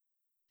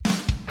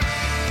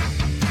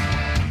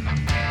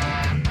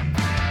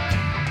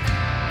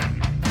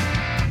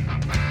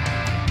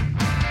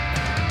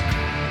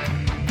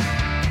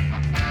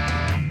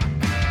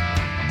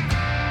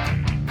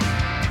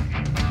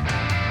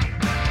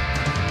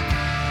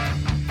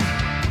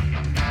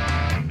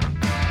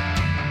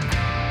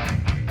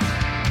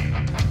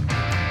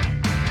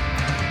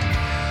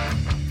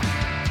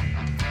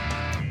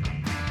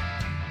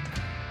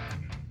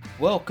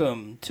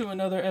Welcome to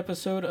another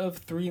episode of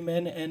Three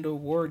Men and a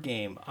War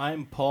Game.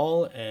 I'm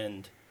Paul,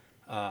 and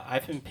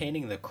I've been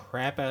painting the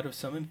crap out of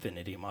some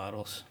Infinity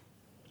models.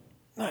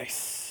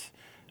 Nice.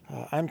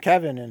 I'm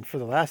Kevin, and for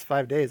the last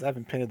 5 days, I've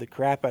been painted the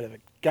crap out of a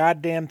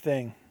goddamn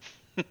thing.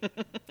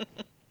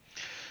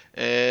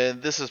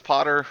 And this is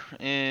Potter,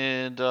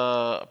 and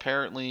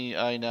apparently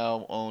I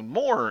now own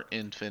more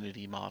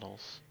Infinity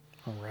models.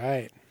 All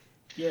right.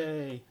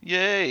 Yay.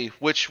 Yay!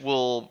 Which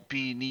will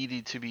be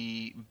needed to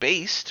be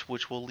based,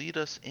 which will lead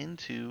us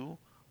into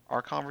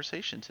our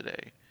conversation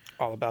today.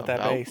 All about that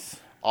base.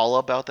 All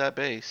about that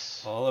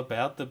base. All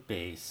about the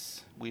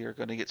base. We are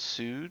going to get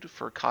sued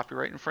for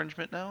copyright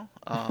infringement now.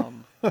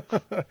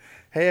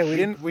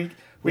 Hey,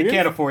 we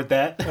can't afford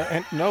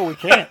that. No, we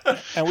can't.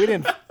 And we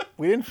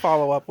didn't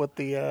follow up with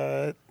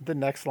the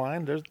next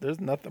line. There's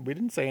nothing. We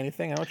didn't say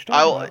anything. I know what you're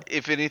talking about.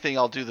 If anything,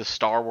 I'll do the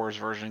Star Wars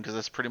version because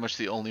that's pretty much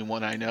the only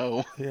one I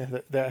know. Yeah,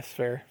 that's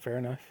fair. Fair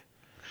enough.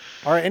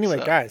 All right.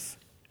 Anyway, guys,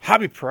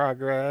 hobby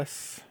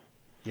progress.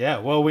 Yeah,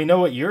 well, we know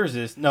what yours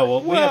is. No,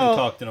 we haven't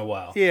talked in a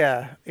while.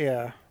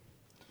 Yeah.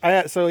 I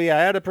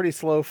had a pretty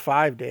slow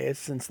 5 days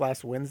since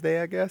last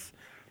Wednesday, I guess,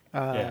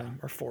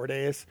 or 4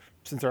 days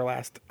since our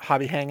last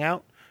hobby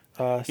hangout.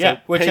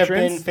 Which patrons, have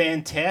been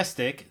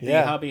fantastic.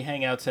 Yeah. The hobby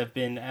hangouts have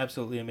been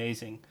absolutely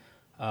amazing.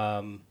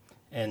 And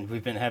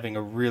we've been having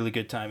a really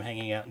good time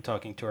hanging out and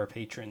talking to our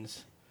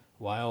patrons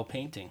while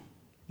painting.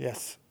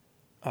 Yes,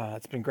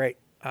 it's been great.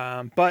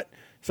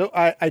 So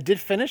I did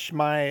finish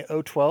my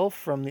 012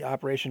 from the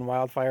Operation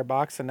Wildfire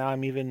box, and now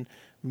I'm even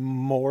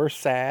more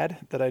sad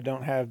that I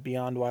don't have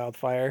Beyond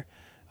Wildfire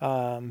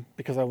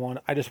because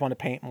I just want to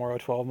paint more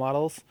 012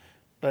 models.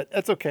 But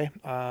that's okay.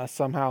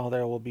 Somehow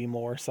there will be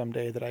more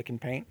someday that I can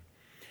paint.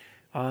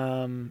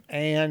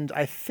 And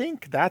I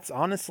think that's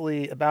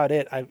honestly about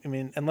it. I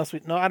mean,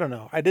 I don't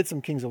know. I did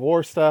some Kings of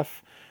War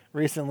stuff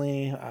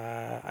recently.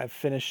 I've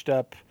finished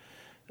up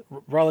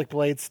Relic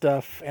Blade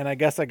stuff, and I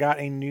guess I got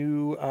a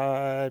new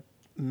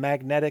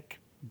magnetic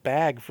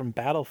bag from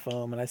Battle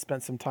Foam, and I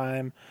spent some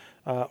time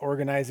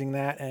organizing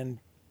that and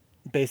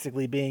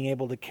basically being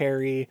able to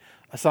carry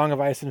a Song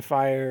of Ice and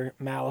Fire,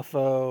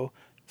 Malifaux,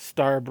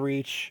 Star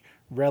Breach,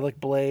 Relic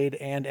Blade,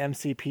 and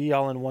MCP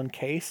all in one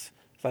case.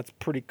 So that's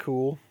pretty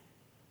cool.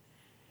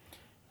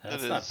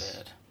 That's not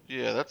bad.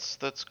 Yeah,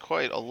 that's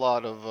quite a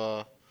lot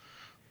of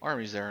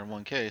armies there in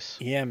one case.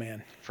 Yeah,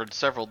 man. For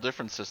several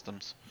different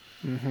systems.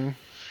 Mm-hmm.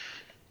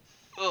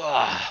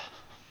 Ugh.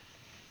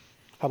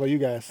 How about you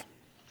guys?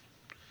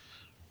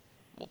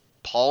 Well,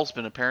 Paul's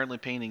been apparently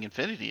painting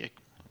Infinity.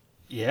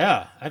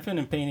 Yeah, I've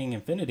been painting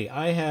Infinity.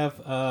 I have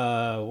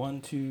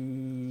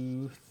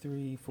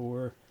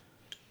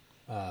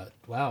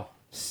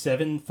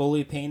 7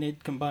 fully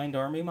painted combined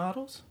army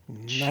models.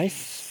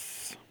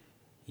 Nice.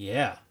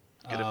 Yeah.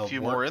 Get a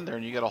few more in there,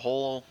 and you got a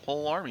whole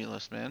army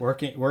list, man.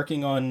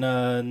 Working on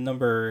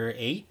number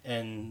 8,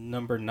 and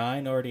number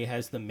 9 already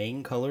has the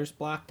main colors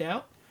blocked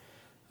out,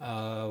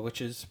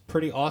 which is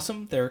pretty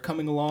awesome. They're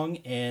coming along,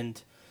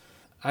 and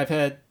I've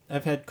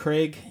had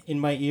Craig in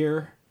my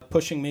ear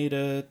pushing me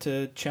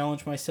to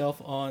challenge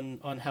myself on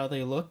how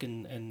they look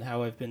and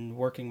how I've been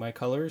working my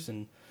colors,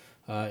 and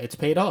it's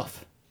paid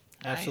off.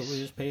 Absolutely,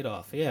 Nice. has paid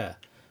off. Yeah.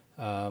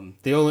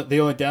 The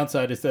only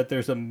downside is that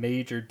there's a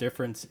major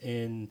difference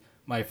in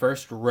my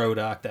first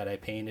Rodok that I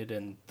painted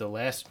and the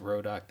last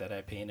Rodok that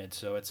I painted.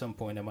 So at some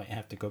point I might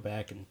have to go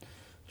back and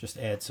just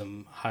add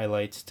some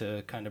highlights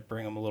to kind of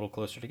bring them a little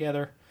closer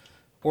together,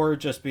 or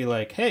just be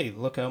like, hey,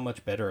 look how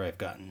much better I've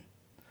gotten.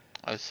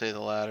 I'd say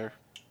the latter.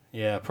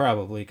 Yeah,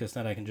 probably, because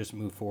then I can just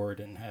move forward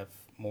and have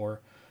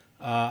more.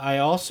 I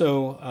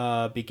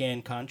also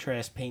began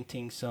contrast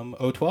painting some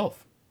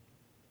 012.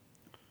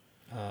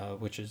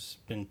 Which has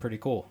been pretty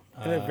cool.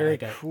 And a very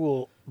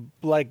cool,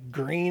 like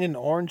green and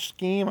orange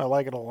scheme. I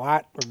like it a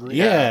lot. Or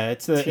green,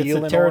 it's the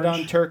Pterodon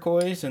orange.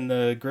 Turquoise and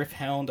the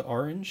Gryph-hound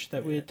Orange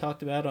that we had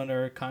talked about on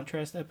our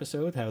contrast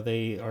episode. How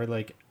they are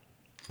like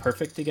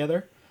perfect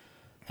together,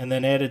 and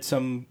then added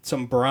some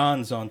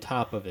bronze on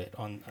top of it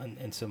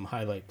in some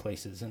highlight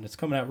places, and it's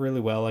coming out really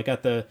well. I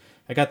got the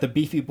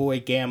Beefy Boy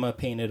Gamma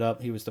painted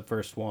up. He was the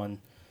first one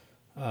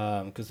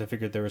because I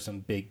figured there were some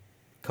big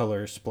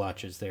color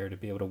splotches there to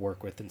be able to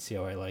work with and see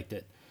how I liked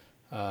it.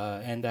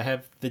 And I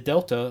have the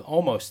Delta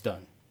almost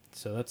done.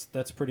 So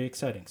that's pretty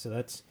exciting. So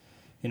that's,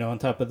 on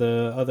top of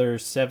the other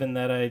 7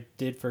 that I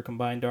did for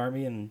Combined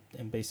Army and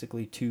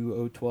basically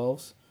 2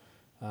 012s,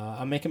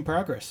 I'm making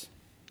progress.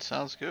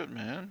 Sounds good,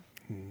 man.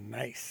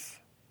 Nice.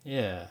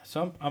 Yeah,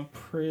 so I'm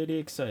pretty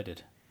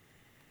excited.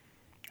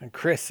 And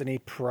Chris, any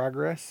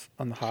progress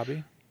on the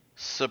hobby?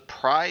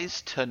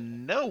 Surprise to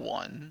no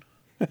one.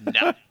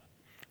 No.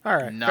 All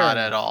right. Not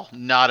at all.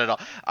 Not at all.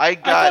 I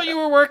thought you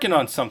were working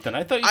on something.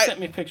 I thought you sent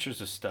me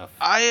pictures of stuff.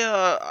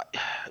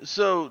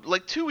 So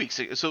like 2 weeks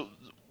ago. So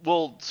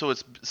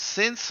it's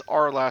since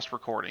our last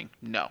recording.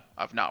 No,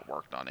 I've not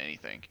worked on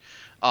anything.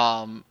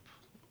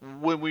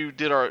 When we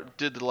did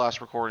the last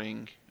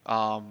recording,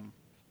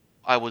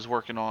 I was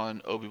working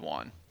on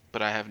Obi-Wan,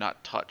 but I have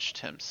not touched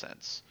him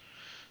since.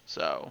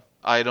 So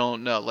I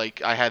don't know.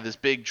 Like, I had this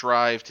big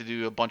drive to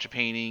do a bunch of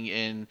painting,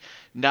 and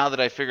now that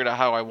I figured out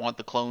how I want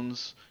the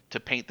clones to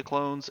paint the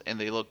clones and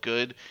they look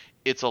good,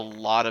 it's a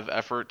lot of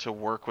effort to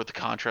work with the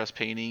contrast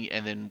painting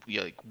and then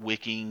like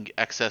wicking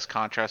excess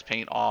contrast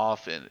paint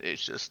off, and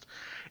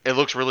it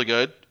looks really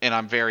good, and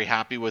I'm very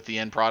happy with the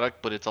end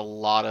product, but it's a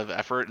lot of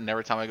effort, and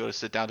every time I go to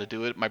sit down to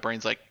do it, my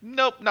brain's like,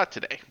 nope, not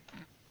today.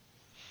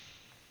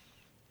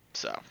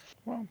 So.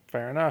 Well,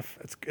 fair enough.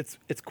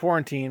 It's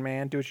quarantine,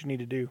 man. Do what you need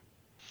to do.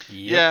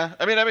 Yep. Yeah,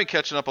 I mean, I've been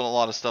catching up on a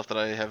lot of stuff that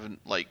I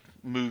haven't, like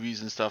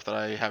movies and stuff that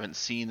I haven't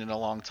seen in a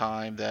long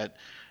time. That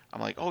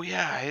I'm like, oh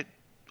yeah,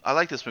 I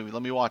like this movie.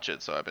 Let me watch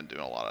it. So I've been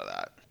doing a lot of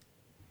that.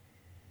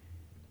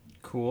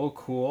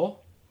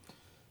 Cool.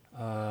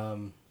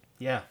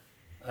 Yeah,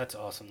 that's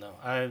awesome though.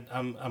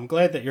 I'm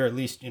glad that you're at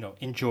least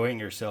enjoying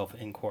yourself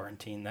in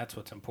quarantine. That's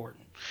what's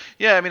important.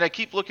 Yeah, I mean, I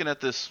keep looking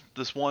at this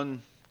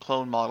one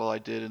clone model I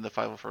did in the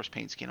 501st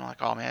paint scheme. I'm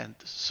like, oh man,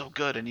 this is so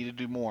good. I need to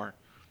do more.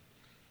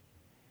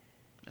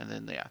 And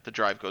then yeah, the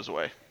drive goes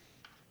away.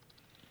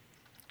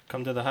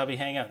 Come to the hobby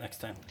hangout next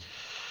time.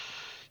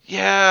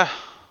 Yeah,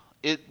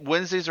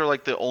 Wednesdays are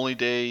like the only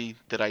day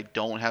that I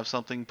don't have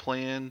something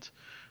planned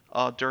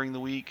during the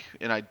week,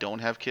 and I don't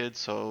have kids,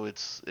 so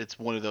it's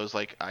one of those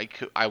like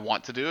I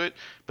want to do it,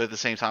 but at the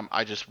same time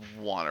I just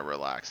want to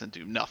relax and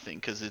do nothing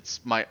because it's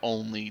my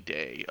only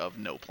day of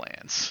no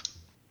plans.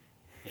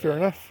 Fair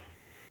enough.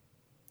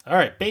 All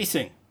right,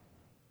 basing.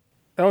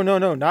 Oh, no,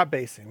 not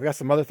basing. We got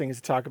some other things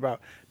to talk about.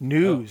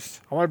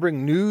 News. I want to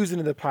bring news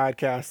into the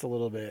podcast a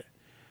little bit.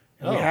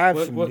 And we have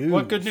some news.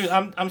 What good news?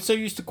 I'm so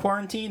used to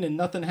quarantine and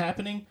nothing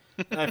happening.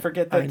 I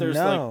forget that there's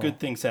like good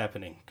things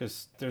happening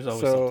because there's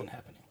always something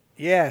happening.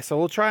 Yeah,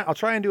 so I'll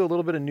try and do a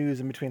little bit of news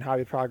in between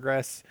Hobby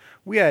Progress.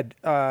 We had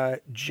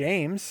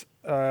James,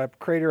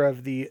 creator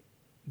of the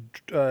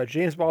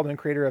James Baldwin,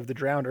 creator of the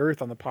Drowned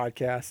Earth, on the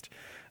podcast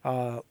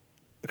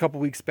a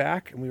couple weeks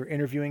back, and we were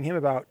interviewing him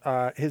about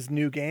his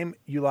new game,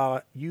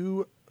 Eulalia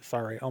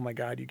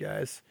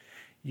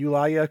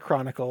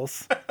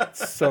Chronicles.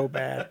 So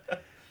bad.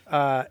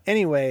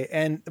 Anyway,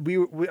 and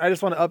I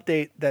just want to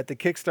update that the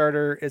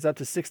Kickstarter is up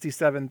to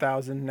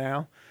 67,000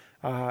 now.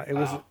 It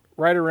was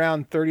right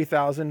around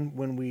 30,000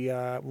 when we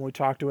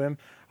talked to him.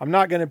 I'm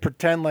not going to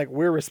pretend like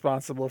we're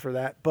responsible for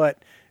that,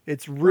 but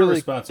it's really we're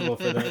responsible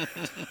for that.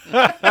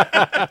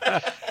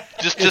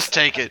 Just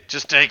take it.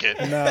 Just take it.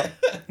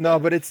 No,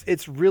 but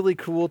it's really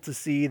cool to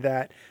see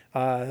that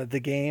the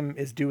game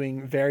is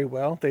doing very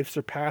well. They've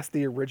surpassed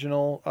the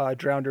original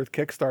Drowned Earth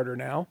Kickstarter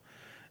now.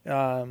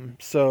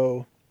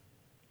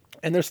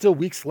 And there's still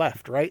weeks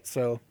left, right?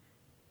 So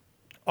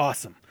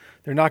awesome.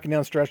 They're knocking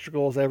down stretch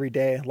goals every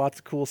day. Lots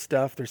of cool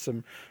stuff. There's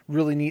some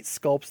really neat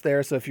sculpts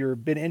there. So if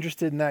you've been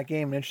interested in that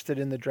game and interested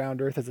in the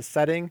Drowned Earth as a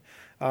setting,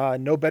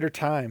 no better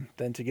time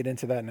than to get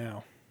into that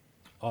now.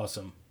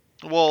 Awesome.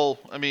 Well,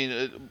 I mean,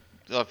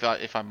 if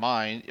I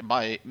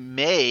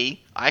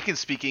can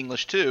speak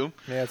English too.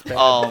 Yeah, it's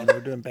bad. We're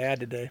doing bad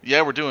today.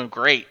 Yeah, we're doing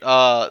great.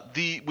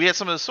 We had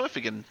some of the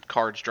Soifigan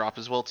cards drop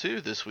as well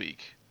too this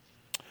week.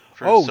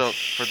 For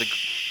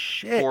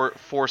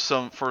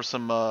some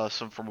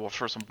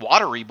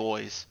watery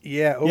boys.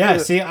 Yeah.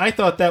 See, I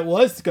thought that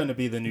was going to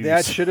be the news.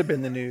 That should have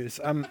been the news.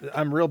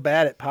 I'm real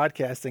bad at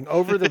podcasting.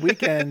 Over the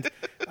weekend,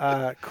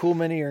 Cool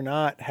Mini or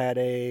Not had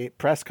a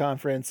press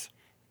conference,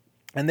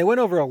 and they went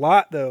over a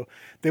lot though.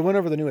 They went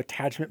over the new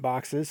attachment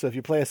boxes. So if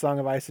you play A Song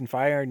of Ice and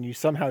Fire and you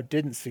somehow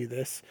didn't see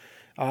this,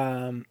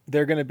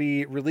 they're going to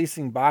be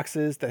releasing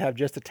boxes that have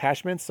just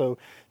attachments. So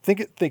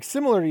think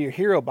similar to your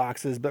hero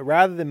boxes, but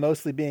rather than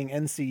mostly being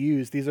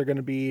NCUs, these are going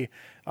to be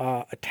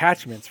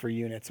attachments for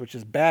units, which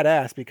is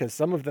badass because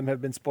some of them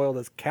have been spoiled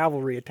as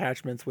cavalry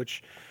attachments,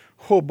 which,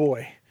 oh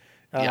boy.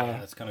 Yeah,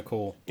 that's kind of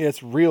cool.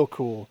 It's real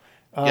cool.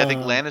 Yeah, I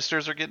think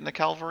Lannisters are getting a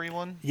cavalry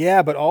one.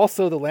 Yeah, but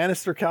also the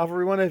Lannister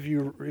cavalry one, if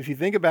you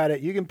think about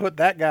it, you can put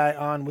that guy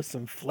on with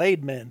some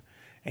flayed men,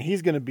 and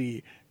he's going to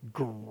be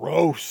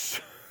gross.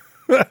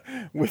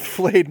 With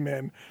flayed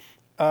men.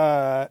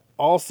 Yes,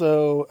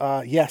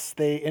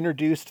 they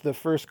introduced the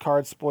first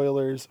card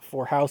spoilers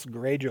for House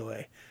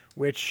Greyjoy,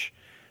 which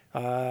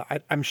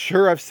I'm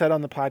sure I've said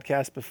on the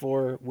podcast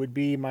before would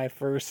be my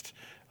first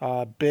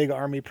big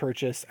army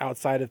purchase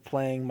outside of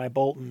playing my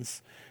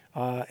Boltons.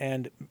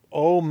 And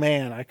oh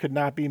man, I could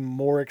not be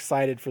more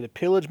excited for the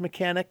pillage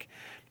mechanic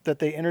that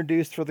they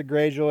introduced for the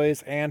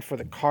Greyjoys and for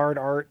the card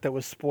art that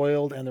was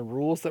spoiled and the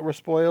rules that were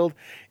spoiled.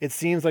 It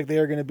seems like they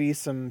are going to be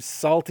some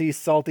salty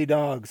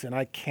dogs, and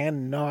I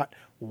cannot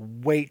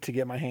wait to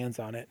get my hands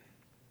on it.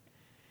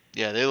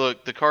 Yeah,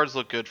 the cards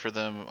look good for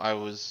them.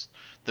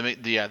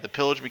 The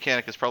pillage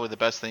mechanic is probably the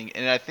best thing,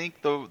 and I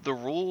think the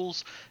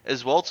rules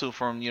as well too.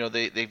 From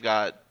they've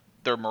got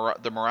their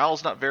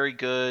morale's not very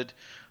good.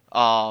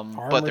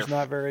 Armor's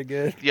not very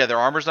good. Yeah, their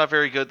armor's not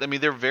very good. I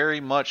mean, they're very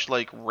much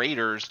like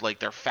raiders. Like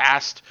they're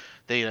fast.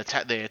 They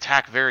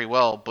attack very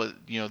well. But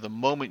the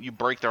moment you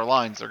break their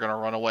lines, they're gonna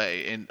run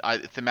away. And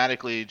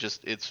thematically,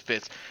 it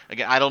fits.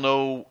 Again, I don't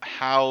know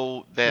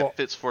how that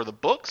fits for the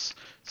books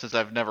since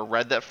I've never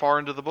read that far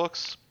into the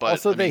books. But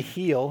also, they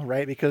heal,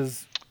 right?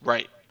 Because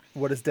right.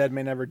 what is dead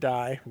may never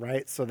die,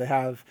 right? So they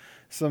have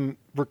some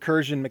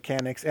recursion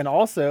mechanics, and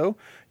also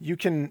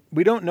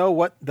we don't know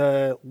what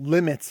the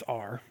limits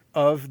are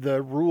of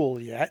the rule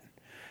yet,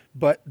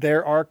 but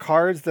there are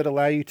cards that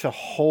allow you to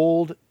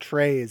hold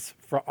trays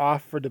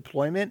for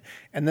deployment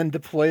and then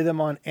deploy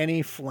them on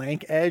any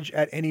flank edge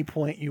at any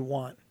point you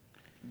want.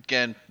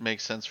 Again,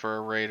 makes sense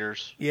for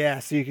Raiders. Yeah,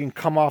 so you can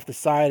come off the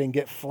side and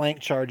get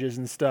flank charges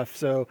and stuff.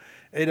 So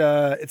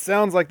it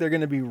sounds like they're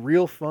going to be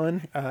real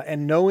fun.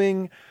 And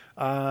knowing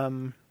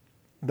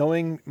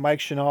Mike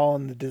Chanel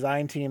and the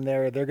design team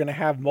there, they're going to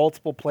have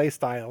multiple play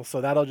styles. So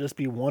that'll just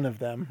be one of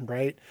them,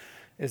 right?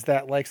 Is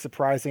that like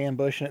surprise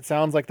ambush? And it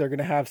sounds like they're going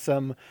to have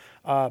some,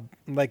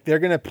 like they're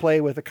going to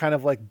play with a kind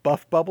of like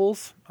buff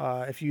bubbles.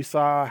 If you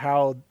saw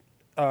how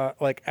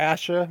like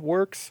Asha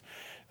works,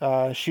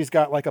 she's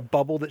got like a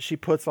bubble that she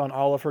puts on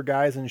all of her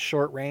guys in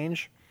short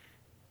range.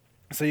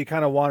 So you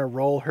kind of want to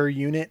roll her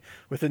unit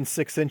within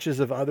 6 inches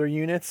of other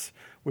units,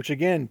 which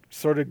again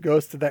sort of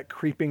goes to that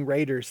creeping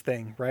Raiders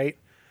thing, right?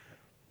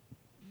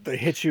 They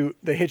hit you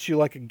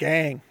like a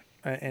gang.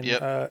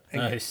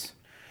 Nice.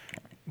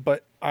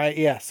 But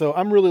so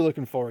I'm really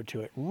looking forward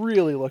to it.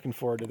 Really looking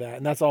forward to that.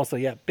 And that's also,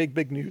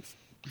 big news.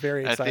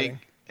 Very exciting.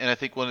 I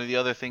think one of the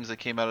other things that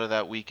came out of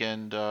that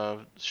weekend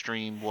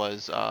stream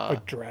was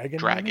a dragon.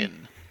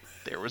 Dragon.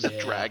 There was a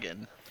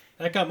dragon.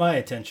 That got my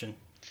attention.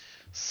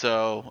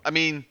 So, I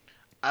mean,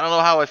 I don't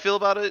know how I feel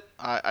about it.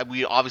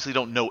 We obviously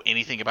don't know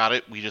anything about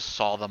it. We just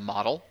saw the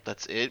model.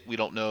 That's it. We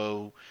don't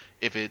know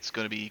if it's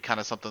going to be kind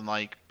of something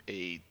like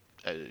a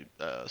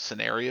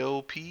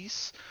scenario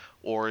piece,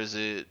 or is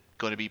it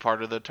going to be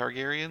part of the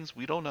Targaryens?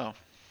 We don't know.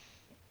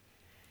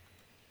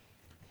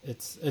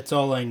 It's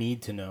all I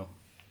need to know.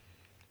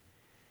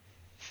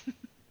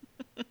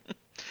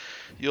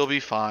 You'll be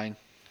fine.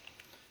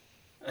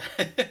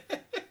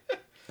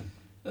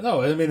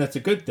 No, I mean that's a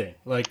good thing.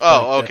 Like,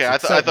 okay. I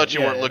thought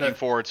you weren't looking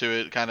forward to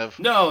it. Kind of.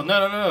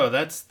 No.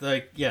 That's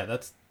like,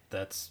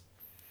 that's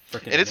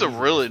freaking. And it's a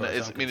really.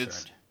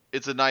 It's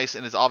it's a nice,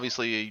 and it's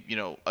obviously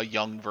a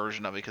young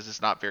version of it because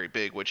it's not very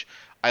big, which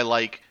I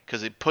like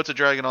because it puts a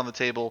dragon on the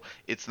table.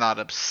 It's not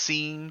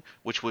obscene,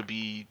 which would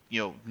be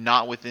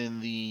not within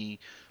the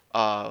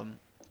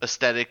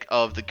aesthetic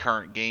of the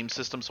current game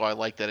system. So I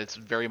like that it's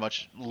very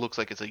much looks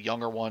like it's a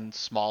younger one,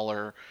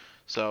 smaller.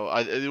 So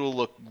it will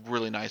look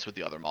really nice with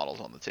the other models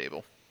on the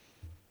table.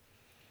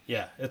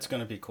 Yeah, it's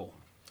gonna be cool.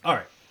 All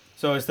right.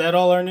 So is that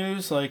all our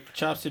news? Like,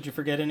 Chops, did you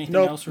forget anything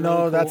else? Really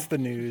cool? That's the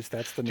news.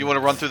 Do you want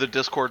to run through the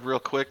Discord real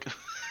quick?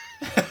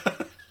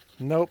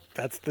 Nope,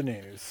 that's the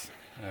news.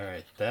 All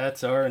right,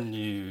 that's our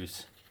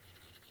news.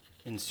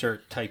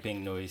 Insert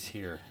typing noise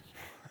here.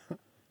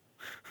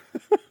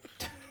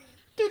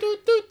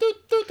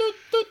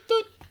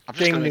 I'm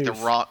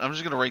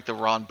just gonna rank the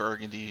Ron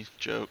Burgundy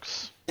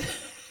jokes.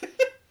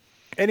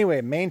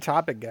 Anyway, main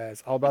topic,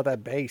 guys. All about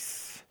that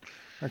base.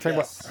 We're talking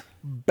about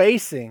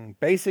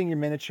basing your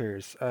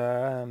miniatures.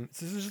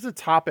 This is just a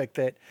topic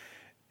that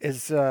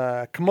has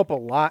come up a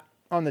lot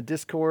on the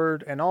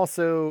Discord, and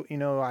also,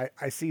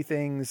 I see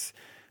things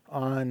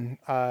on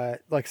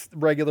like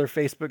regular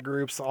Facebook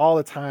groups all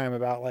the time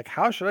about like,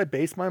 how should I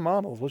base my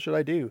models? What should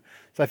I do?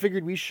 So I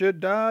figured we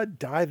should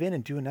dive in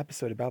and do an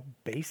episode about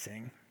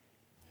basing.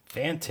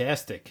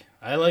 Fantastic.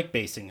 I like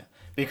basing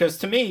because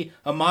to me,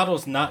 a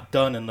model's not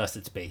done unless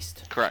it's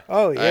based. Correct.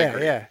 Oh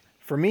yeah.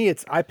 For me,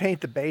 I paint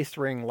the base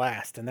ring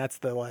last, and that's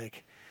the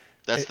like.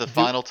 That's the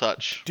final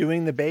touch.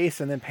 Doing the base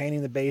and then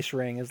painting the base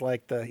ring is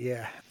like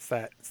it's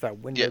that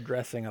window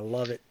dressing. I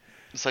love it.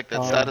 It's like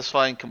that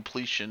satisfying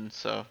completion.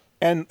 So.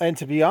 And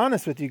to be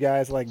honest with you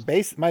guys, like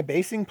my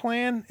basing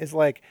plan is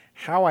like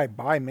how I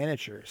buy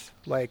miniatures.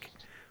 Like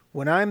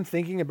when I'm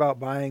thinking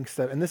about buying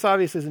stuff, and this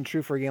obviously isn't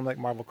true for a game like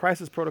Marvel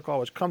Crisis Protocol,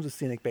 which comes with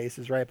scenic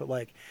bases, right? But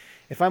like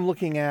if I'm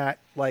looking at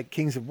like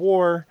Kings of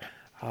War,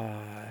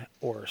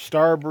 or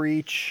Star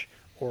Breach,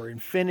 or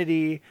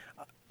Infinity,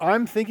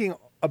 I'm thinking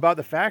about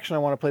the faction I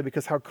want to play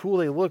because how cool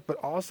they look, but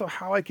also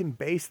how I can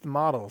base the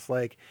models.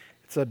 Like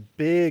it's a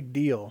big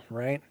deal,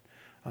 right?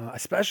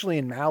 Especially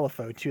in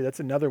Malifaux too. That's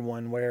another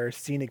one where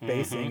scenic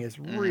basing is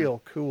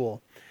real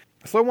cool.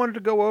 So I wanted to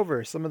go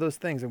over some of those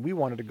things, and we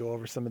wanted to go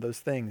over some of those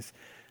things.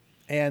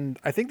 And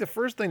I think the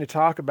first thing to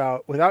talk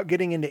about, without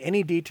getting into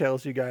any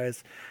details, you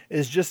guys,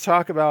 is just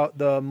talk about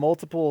the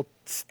multiple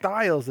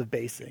styles of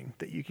basing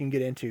that you can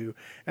get into.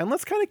 And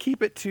let's kind of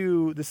keep it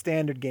to the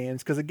standard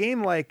games, because a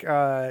game like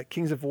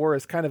Kings of War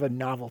is kind of a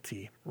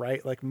novelty,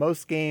 right? Like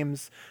most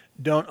games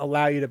don't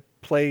allow you to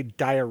play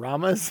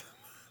dioramas.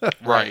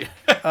 Right.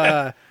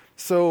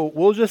 So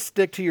we'll just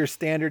stick to your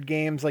standard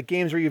games, like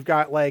games where you've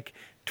got like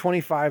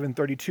 25 and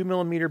 32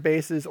 millimeter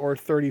bases or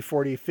 30,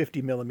 40,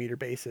 50 millimeter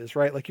bases,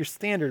 right? Like your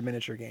standard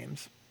miniature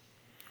games.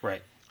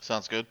 Right.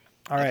 Sounds good.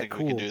 All right, I think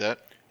cool. we can do that.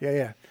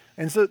 Yeah.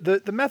 And so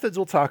the methods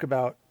we'll talk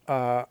about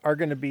are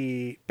going to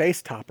be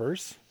base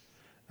toppers.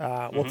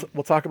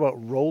 We'll talk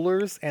about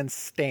rollers and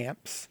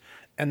stamps,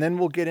 and then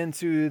we'll get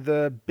into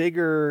the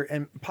bigger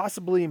and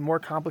possibly more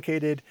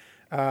complicated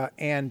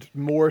and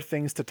more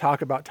things to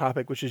talk about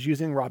topic, which is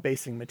using raw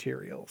basing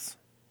materials.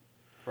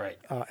 Right.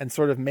 And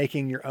sort of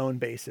making your own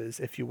bases,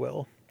 if you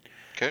will.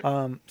 Okay.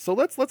 So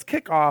let's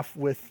kick off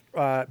with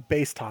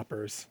base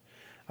toppers.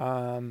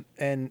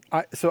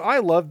 I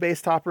love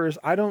base toppers.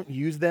 I don't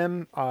use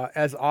them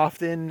as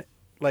often.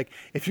 Like,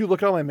 if you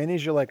look at all my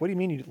minis, you're like, what do you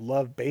mean you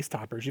love base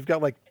toppers? You've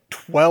got like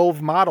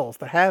 12 models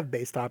to have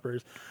base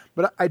toppers,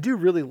 but I do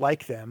really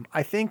like them.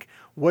 I think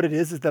what it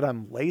is that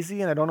I'm lazy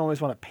and I don't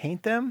always want to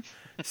paint them.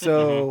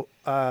 So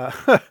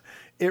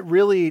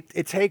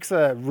it takes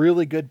a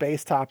really good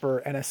base topper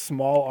and a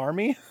small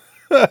army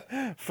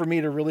for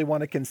me to really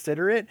want to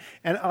consider it.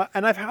 And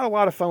I've had a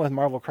lot of fun with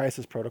Marvel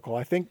Crisis Protocol.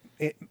 I think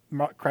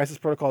Crisis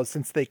Protocol,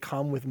 since they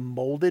come with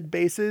molded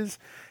bases,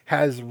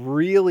 has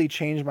really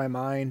changed my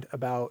mind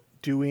about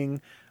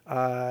doing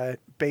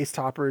base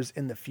toppers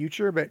in the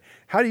future. But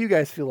how do you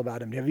guys feel about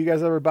them? Have you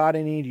guys ever bought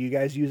any? Do you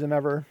guys use them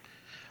ever?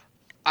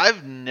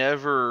 I've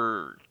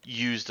never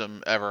used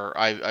them ever.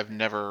 I've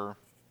never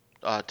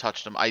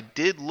touched them. I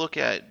did look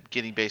at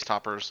getting base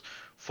toppers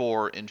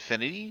for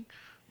Infinity,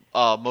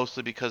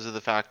 mostly because of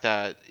the fact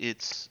that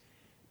it's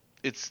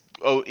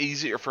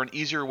easier for an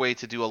easier way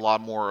to do a lot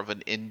more of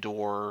an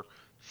indoor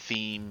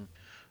theme,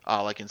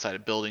 like inside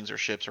of buildings or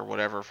ships or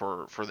whatever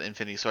for the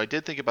Infinity. So I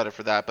did think about it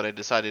for that, but I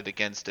decided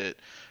against it.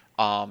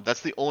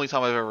 That's the only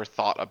time I've ever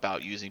thought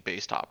about using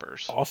base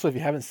toppers. Also, if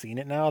you haven't seen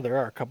it now, there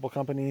are a couple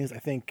companies, I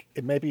think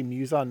it might be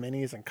Muson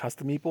Minis and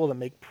Custom Meeple, that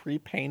make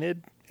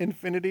pre-painted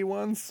Infinity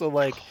ones. So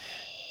like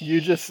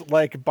you just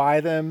like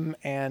buy them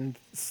and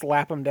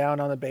slap them down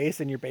on the base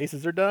and your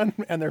bases are done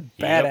and they're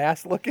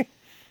badass looking.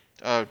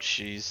 Oh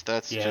jeez,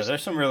 that's just...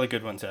 there's some really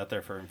good ones out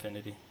there for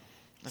Infinity.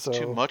 That's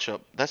too much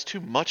up. That's too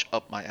much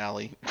up my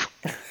alley.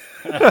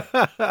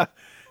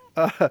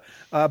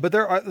 But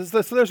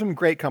there's some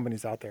great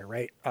companies out there,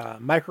 right?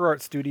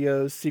 MicroArt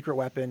Studios, Secret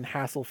Weapon,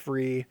 Hassle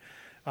Free,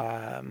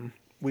 Warsenal,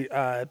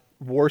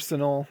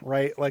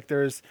 right? Like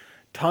there's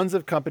tons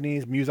of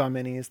companies, Muson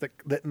Minis,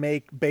 that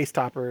make base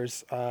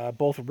toppers,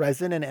 both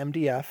resin and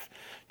MDF.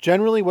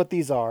 Generally, what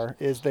these are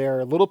is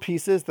they're little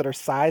pieces that are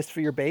sized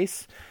for your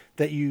base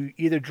that you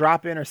either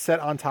drop in or set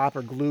on top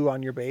or glue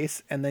on your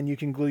base, and then you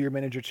can glue your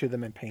miniature to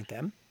them and paint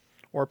them,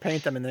 or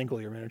paint them and then glue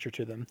your miniature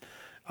to them.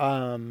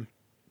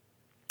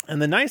 And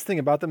the nice thing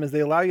about them is they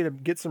allow you to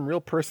get some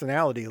real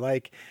personality.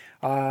 Like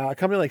a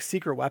company like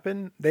Secret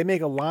Weapon, they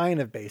make a line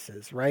of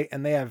bases, right?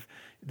 And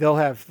they'll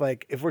have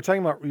like, if we're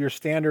talking about your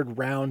standard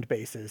round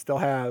bases, they'll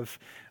have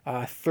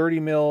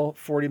 30 mil,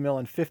 40 mil,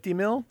 and 50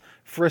 mil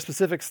for a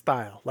specific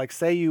style. Like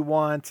say you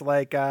want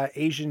like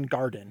Asian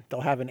garden,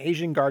 they'll have an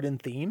Asian garden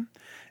theme.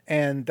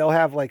 And they'll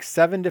have like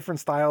 7 different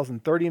styles in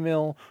 30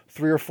 mil,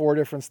 3 or 4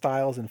 different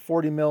styles in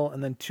 40 mil,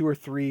 and then 2 or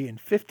 3 in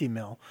 50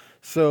 mil.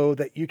 So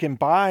that you can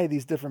buy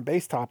these different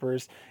base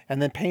toppers and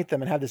then paint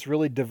them and have this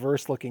really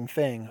diverse looking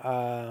thing.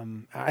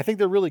 I think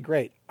they're really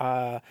great.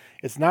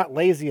 It's not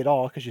lazy at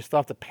all because you still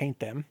have to paint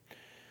them.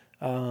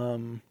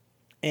 And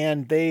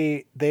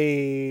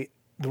the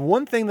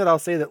one thing that I'll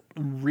say that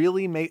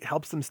really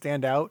helps them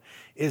stand out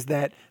is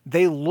that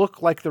they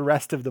look like the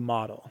rest of the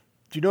model.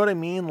 Do you know what I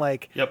mean?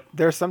 Like, yep.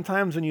 There's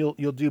sometimes when you'll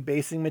do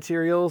basing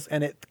materials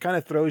and it kind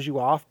of throws you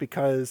off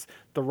because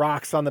the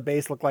rocks on the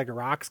base look like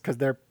rocks because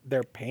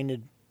they're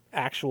painted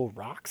actual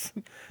rocks.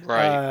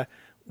 Right.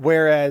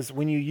 Whereas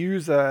when you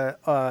use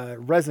a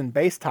resin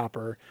base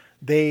topper,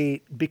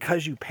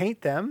 because you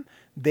paint them,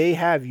 they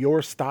have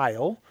your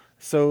style.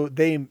 So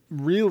they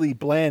really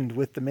blend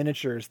with the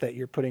miniatures that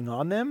you're putting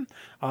on them.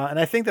 And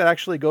I think that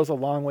actually goes a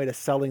long way to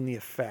selling the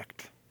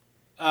effect.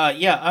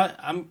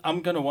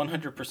 I'm gonna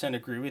 100%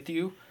 agree with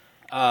you,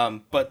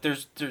 but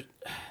there's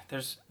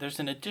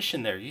an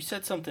addition there. You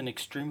said something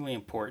extremely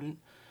important,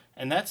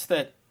 and that's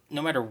that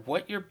no matter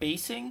what you're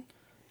basing,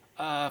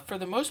 for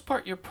the most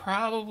part, you're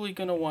probably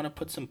gonna want to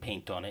put some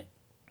paint on it,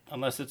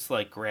 unless it's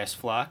like grass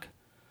flock,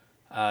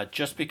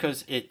 just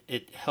because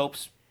it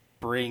helps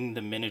bring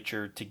the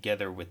miniature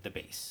together with the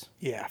base.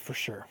 Yeah, for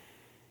sure.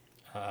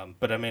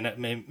 But I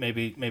mean,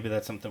 maybe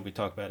that's something we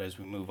talk about as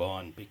we move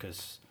on,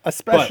 because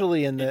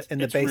especially in the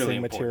basing really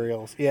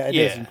materials, it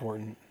is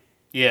important.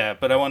 Yeah,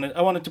 but I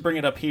wanted to bring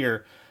it up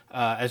here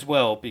as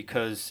well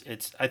because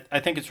I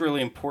think it's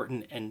really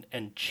important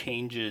and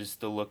changes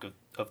the look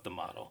of the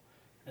model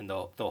and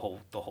the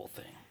whole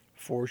thing.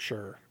 For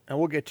sure, and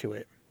we'll get to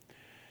it.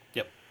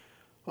 Yep.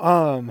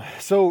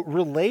 So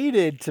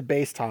related to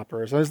base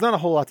toppers, there's not a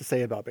whole lot to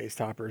say about base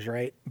toppers,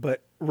 right?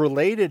 But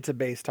related to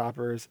base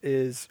toppers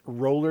is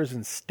rollers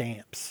and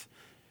stamps.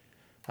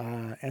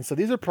 And so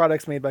these are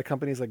products made by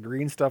companies like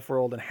Green Stuff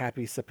World and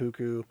Happy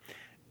Seppuku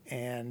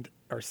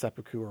or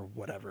Seppuku or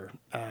whatever.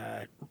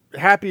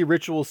 Happy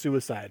Ritual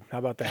Suicide. How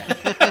about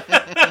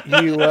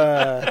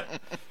that?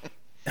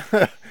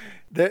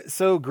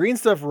 So Green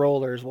Stuff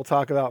rollers we'll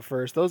talk about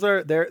first.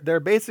 They're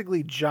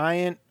basically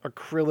giant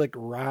acrylic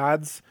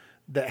rods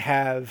that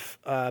have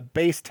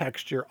base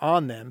texture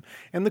on them.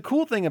 And the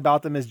cool thing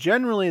about them is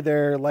generally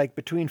they're like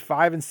between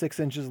 5 and 6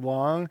 inches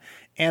long,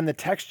 and the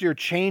texture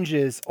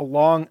changes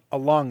along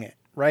it.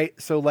 right?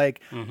 So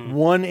like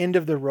one end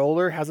of the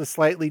roller has a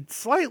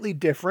slightly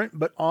different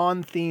but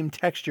on theme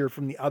texture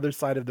from the other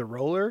side of the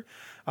roller,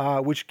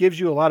 which gives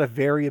you a lot of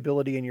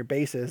variability in your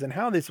bases and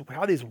how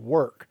these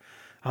work.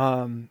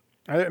 I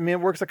mean, it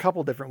works a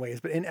couple different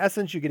ways, but in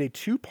essence, you get a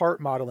 2-part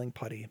modeling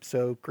putty.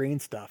 So green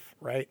stuff,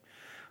 right?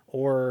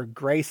 Or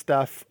gray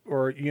stuff,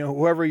 or,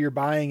 whoever you're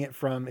buying it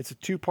from. It's a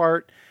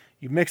 2-part.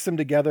 You mix them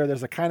together.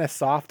 There's a kind of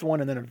soft one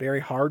and then a very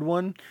hard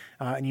one.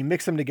 And you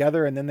mix them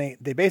together and then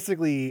they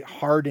basically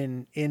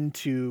harden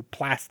into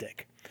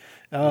plastic.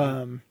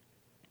 And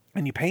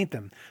you paint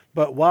them.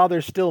 But while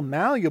they're still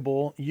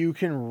malleable, you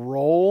can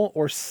roll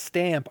or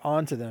stamp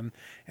onto them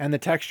and the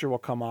texture will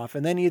come off.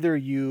 And then either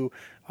you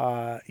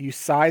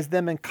size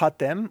them and cut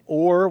them,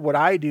 or what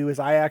I do is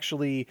I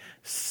actually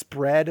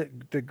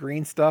spread the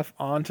green stuff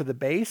onto the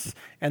base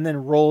and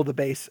then roll the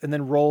base and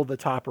then roll the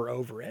topper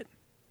over it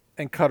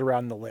and cut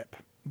around the lip.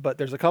 But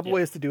there's a couple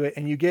ways to do it,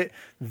 and you get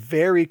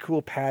very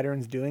cool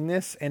patterns doing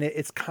this. And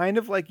it's kind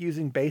of like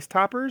using base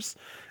toppers,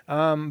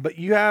 but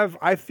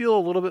I feel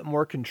a little bit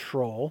more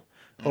control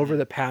over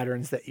the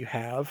patterns that you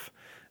have.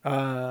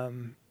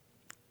 And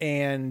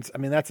I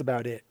mean, that's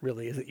about it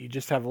really, is that you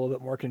just have a little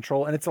bit more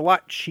control, and it's a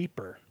lot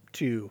cheaper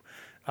too.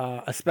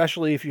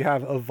 Especially if you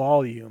have a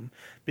volume,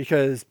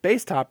 because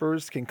base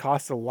toppers can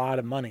cost a lot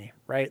of money,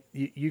 right?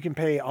 You can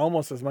pay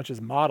almost as much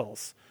as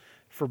models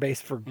for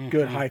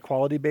good high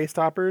quality base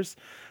toppers,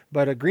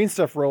 but a green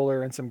stuff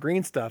roller and some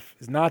green stuff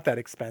is not that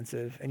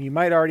expensive, and you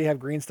might already have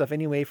green stuff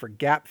anyway for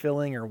gap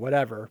filling or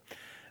whatever,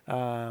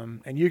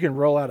 and you can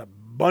roll out a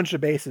bunch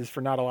of bases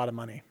for not a lot of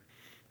money.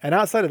 And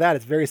outside of that,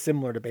 it's very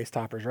similar to base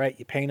toppers, right?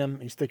 You paint them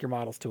and you stick your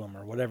models to them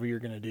or whatever you're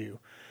going to do.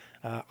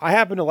 I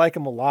happen to like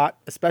them a lot,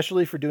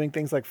 especially for doing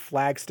things like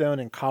flagstone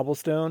and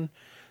cobblestone,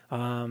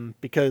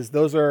 because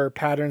those are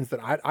patterns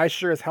that I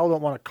sure as hell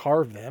don't want to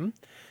carve them.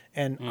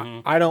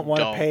 And I don't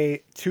want to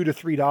pay $2 to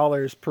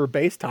 $3 per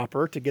base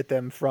topper to get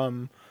them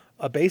from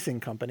a basing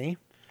company.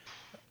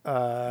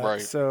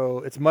 Right. So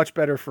it's much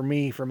better for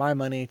me, for my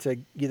money, to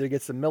either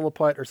get some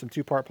milliput or some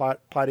 2-part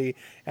putty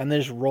and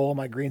then just roll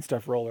my green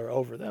stuff roller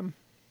over them.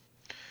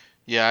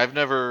 Yeah, I've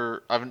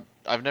never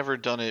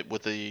done it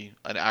with an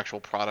actual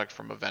product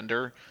from a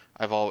vendor.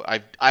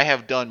 I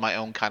have done my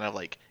own kind of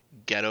like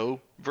ghetto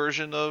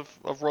version of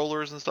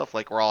rollers and stuff,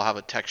 like where I'll have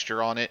a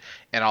texture on it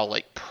and I'll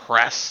like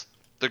press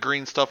the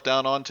green stuff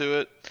down onto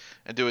it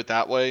and do it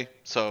that way.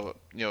 So,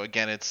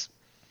 again, it's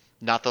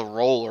not the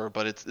roller,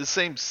 but it's the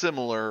same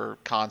similar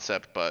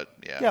concept, but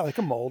yeah. Yeah, like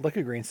a mold, like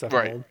a green stuff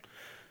mold.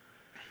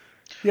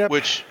 Yep.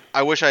 Which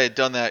I wish I had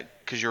done that,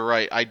 because you're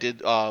right. I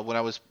did when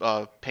I was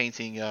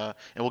painting, and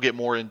we'll get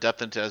more in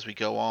depth into as we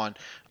go on.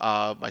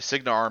 My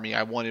Cygna army,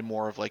 I wanted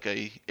more of like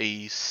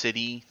a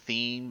city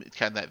theme,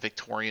 kind of that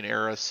Victorian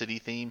era city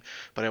theme,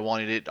 but I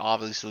wanted it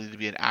obviously to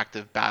be an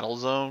active battle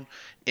zone,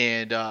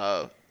 and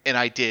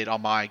I did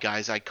on my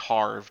guys. I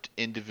carved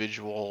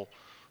individual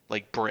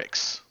like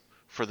bricks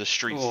for the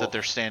streets that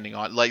they're standing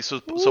on. Like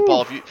so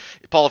Paul,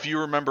 if you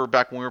remember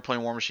back when we were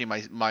playing War Machine,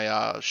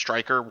 my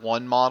Striker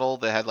 1 model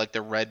that had like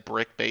the red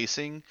brick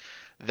basing,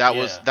 that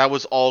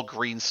was all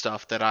green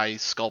stuff that I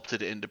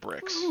sculpted into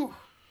bricks.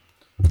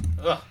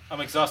 Ugh,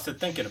 I'm exhausted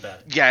thinking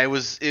about it. Yeah, it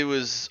was it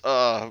was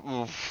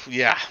a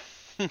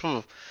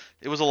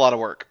lot of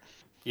work.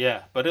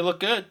 Yeah, but it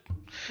looked good.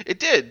 It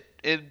did.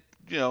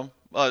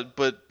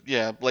 But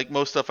yeah, like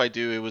most stuff I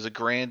do, it was a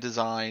grand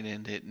design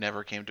and it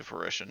never came to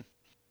fruition.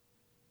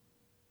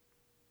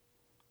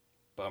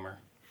 Bummer.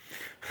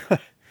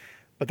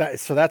 But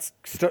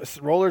that's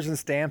rollers and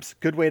stamps.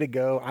 Good way to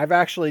go. I've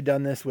actually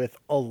done this with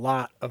a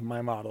lot of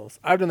my models.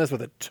 I've done this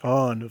with a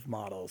ton of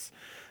models,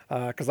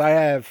 because I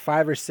have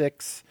 5 or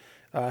 6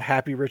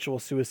 Happy Ritual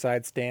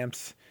Suicide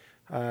stamps,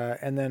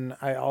 and then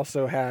I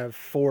also have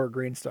 4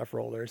 green stuff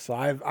rollers. So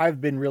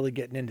I've been really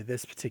getting into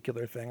this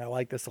particular thing. I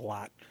like this a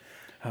lot.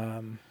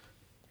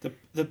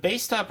 The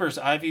base toppers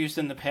I've used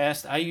in the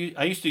past, I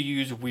used to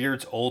use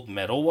Weird's old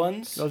metal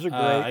ones. Those are great.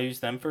 I used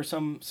them for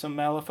some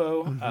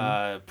Malifaux.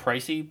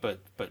 Pricey,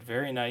 but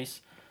very nice.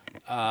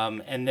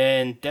 And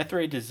then Death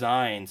Ray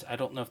Designs, I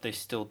don't know if they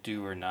still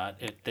do or not.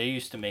 They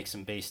used to make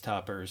some base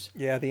toppers.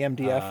 Yeah, the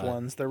MDF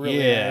ones. They're really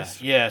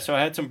nice. Yeah, so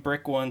I had some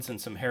brick ones and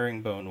some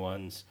herringbone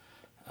ones.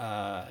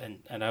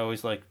 And I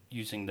always like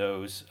using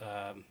those.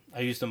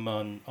 I used them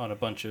on a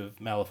bunch of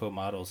Malifaux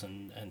models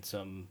and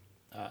some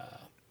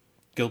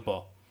Guild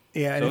Ball.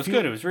 Yeah, so it was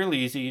good. It was really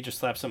easy. You just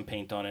slap some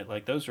paint on it.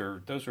 Like those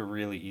were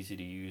really easy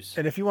to use.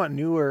 And if you want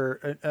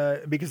newer,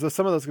 because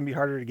some of those can be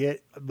harder to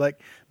get, but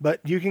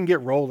you can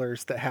get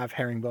rollers that have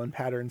herringbone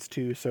patterns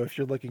too. So if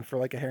you're looking for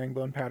like a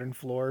herringbone pattern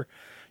floor,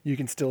 you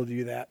can still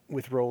do that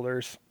with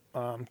rollers.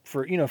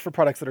 For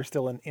products that are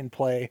still in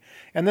play.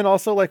 And then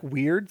also like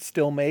Weird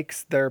still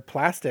makes their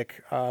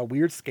plastic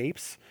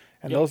Weirdscapes,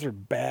 and those are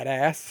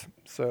badass.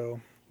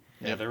 So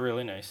yeah, they're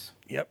really nice.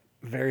 Yep.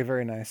 Very,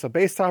 very nice. So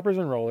base toppers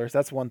and rollers,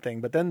 that's one thing.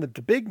 But then the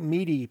big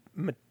meaty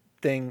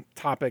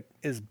topic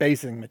is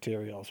basing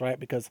materials, right?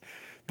 Because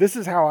this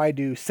is how I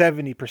do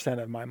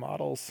 70% of my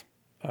models,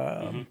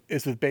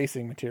 is with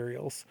basing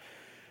materials.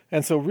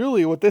 And so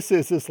really what this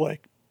is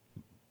like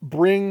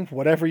bring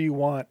whatever you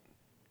want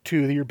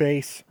to your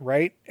base,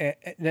 right? And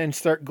then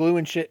start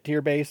gluing shit to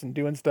your base and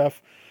doing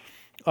stuff.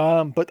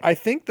 But I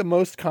think the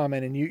most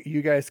common, and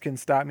you guys can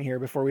stop me here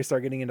before we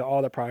start getting into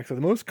all the products. So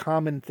the most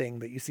common thing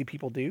that you see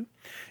people do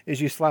is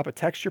you slap a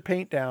texture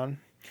paint down,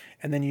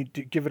 and then you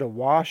give it a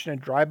wash and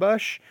a dry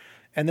brush,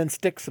 and then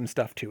stick some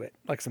stuff to it,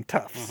 like some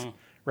tufts,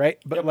 right?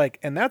 But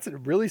and that's a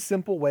really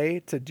simple way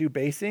to do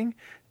basing,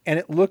 and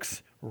it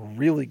looks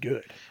really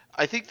good.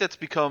 I think that's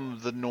become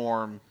the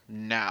norm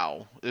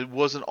now. It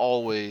wasn't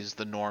always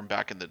the norm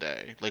back in the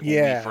day. Like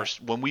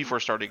when we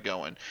first started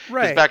going.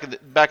 Right.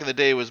 Back in the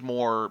day it was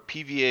more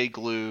PVA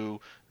glue,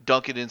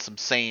 dunk it in some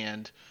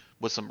sand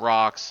with some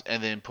rocks,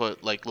 and then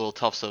put like little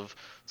tufts of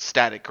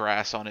static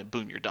grass on it.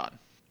 Boom, you're done.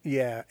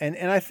 Yeah,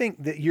 and I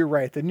think that you're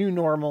right. The new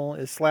normal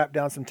is slap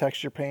down some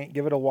texture paint,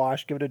 give it a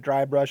wash, give it a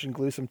dry brush, and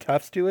glue some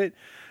tufts to it.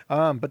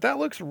 But that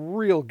looks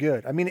real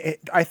good. I mean,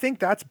 I think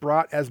that's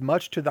brought as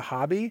much to the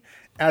hobby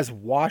as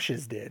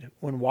washes did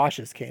when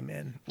washes came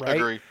in, right?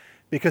 Agree.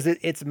 Because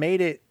it's made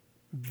it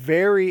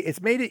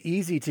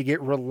easy to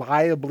get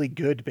reliably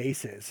good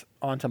bases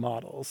onto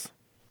models.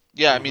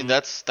 Yeah, I mean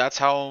that's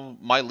how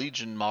my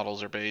Legion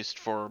models are based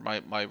for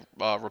my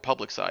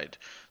Republic side.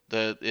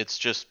 It's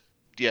just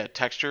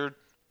texture,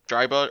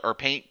 dry brush or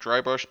paint,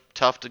 dry brush,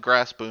 tuft,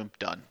 grass, boom,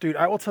 done. Dude,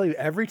 I will tell you,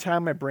 every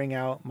time I bring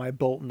out my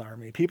Bolton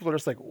army, people are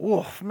just like,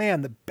 "Woof,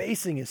 man, the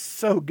basing is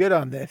so good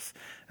on this."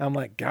 And I'm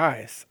like,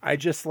 guys, I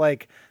just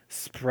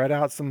spread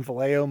out some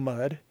Vallejo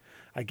mud.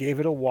 I gave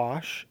it a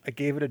wash. I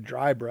gave it a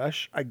dry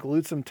brush. I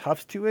glued some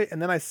tufts to it,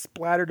 and then I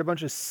splattered a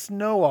bunch of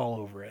snow all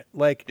over it.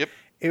 Yep.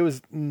 It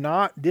was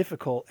not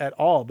difficult at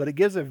all, but it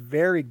gives a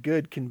very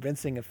good,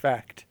 convincing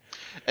effect.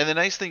 And the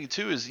nice thing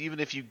too is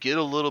even if you get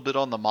a little bit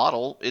on the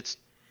model, it's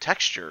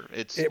texture.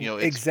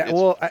 Exactly.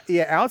 Well,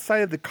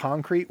 outside of the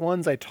concrete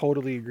ones, I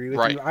totally agree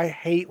with you. I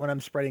hate when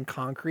I'm spreading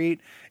concrete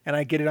and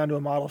I get it onto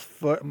a model's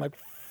foot. I'm like,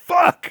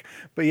 fuck.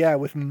 But yeah,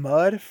 with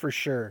mud, for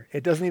sure.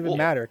 It doesn't even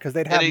matter because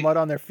they'd have mud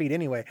on their feet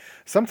anyway.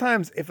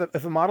 Sometimes if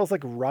a model's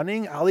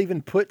running, I'll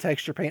even put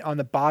texture paint on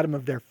the bottom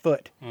of their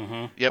foot.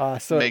 Mm-hmm.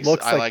 Yep. So it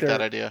looks I like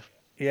that idea.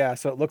 Yeah,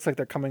 so it looks like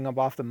they're coming up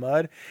off the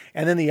mud.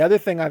 And then the other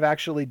thing I've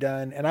actually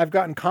done, and I've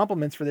gotten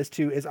compliments for this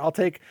too, is I'll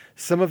take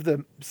some of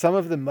the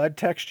mud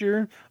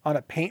texture on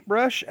a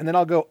paintbrush, and then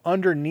I'll go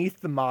underneath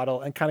the model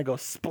and kind of go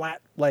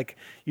splat,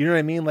 you know what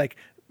I mean?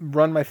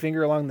 Run my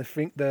finger along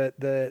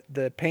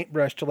the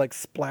paintbrush to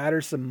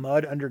splatter some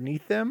mud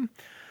underneath them,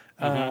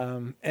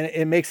 and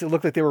it makes it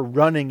look like they were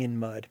running in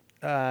mud.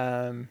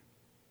 But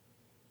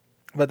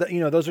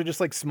those are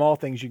just small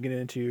things you get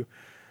into.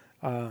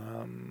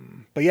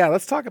 But yeah,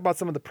 let's talk about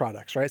some of the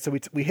products, right? So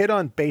we hit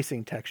on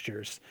basing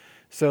textures.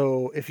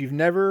 So if you've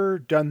never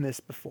done this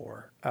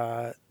before,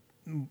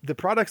 the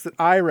products that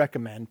I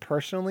recommend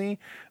personally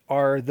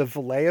are the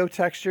Vallejo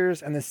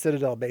textures and the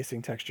Citadel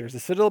basing textures. The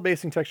Citadel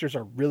basing textures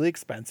are really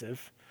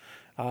expensive.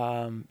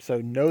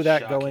 So know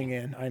that going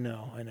in. I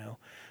know.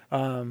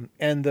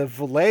 And the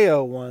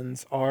Vallejo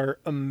ones are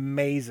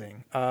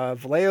amazing.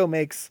 Vallejo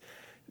makes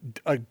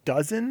a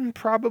dozen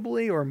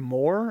probably or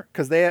more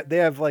because they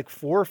have 4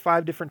 or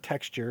 5 different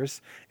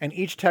textures, and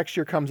each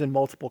texture comes in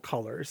multiple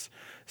colors.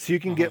 So you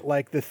can get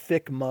the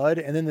thick mud,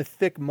 and then the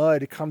thick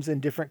mud comes in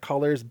different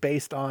colors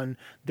based on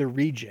the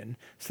region.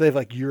 So they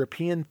have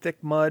European thick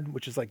mud,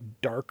 which is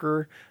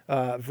darker,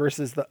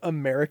 versus the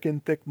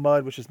American thick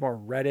mud, which is more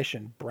reddish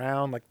and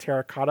brown, like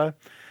terracotta.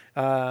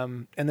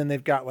 And then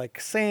they've got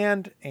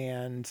sand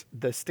and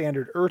the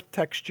standard earth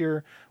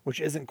texture,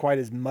 which isn't quite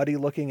as muddy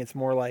looking. It's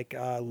more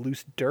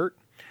loose dirt.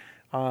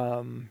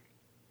 And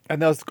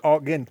those all,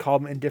 again, call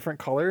them in different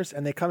colors,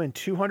 and they come in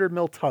 200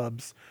 mil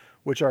tubs,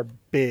 which are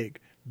big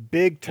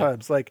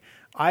tubs.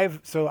 I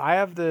have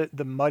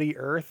the muddy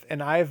earth,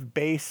 and I've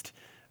based,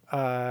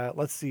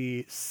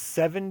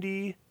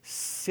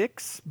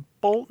 76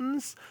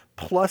 Boltons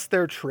plus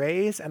their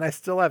trays, and I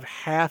still have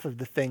half of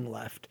the thing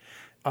left.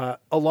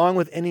 Along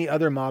with any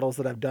other models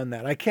that I've done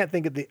that. I can't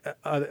think of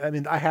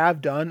I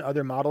have done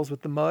other models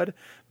with the mud,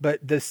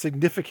 but the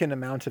significant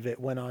amount of it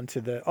went on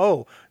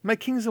to my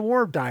Kings of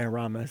War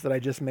dioramas that I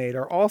just made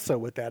are also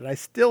with that. And I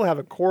still have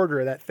a quarter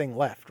of that thing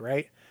left,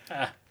 right?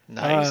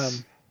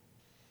 Nice.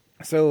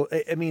 So,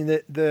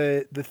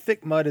 the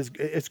thick mud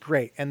is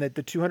great. And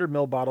the 200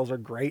 mil bottles are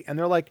great. And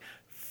they're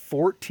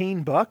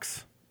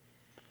 $14.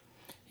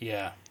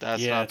 Yeah.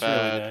 That's not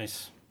bad. Really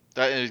nice.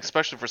 That,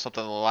 especially for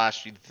something that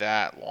lasts you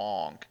that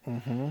long.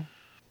 Mm-hmm.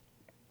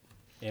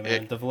 Yeah,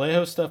 man. The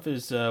Vallejo stuff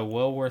is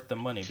well worth the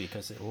money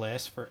because it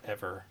lasts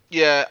forever.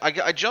 Yeah,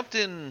 I jumped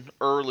in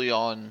early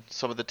on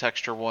some of the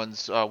texture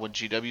ones when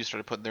GW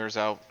started putting theirs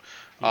out.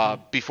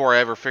 Before I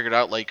ever figured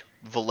out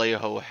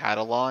Vallejo had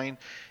a line,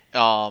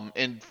 and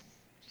it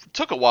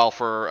took a while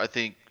for, I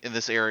think, in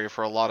this area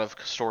for a lot of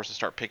stores to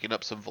start picking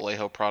up some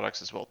Vallejo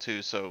products as well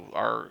too. So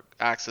our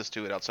access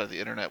to it outside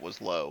the internet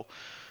was low.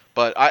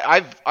 But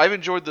I've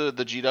enjoyed the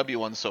GW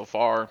ones so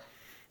far.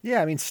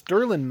 Yeah,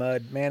 Sterling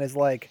mud, man, is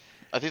I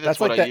think that's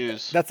what I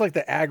use. That's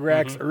the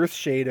Agrax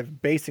Earthshade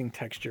of basing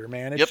texture,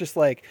 man. It's just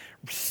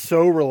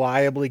so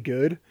reliably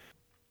good.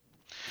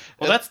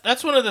 Well,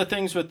 that's one of the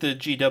things with the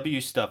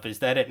GW stuff is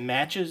that it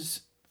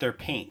matches their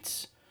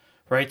paints,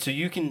 right? So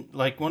you can,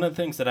 like, one of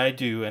the things that I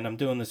do, and I'm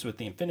doing this with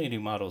the Infinity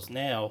models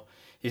now,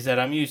 is that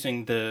I'm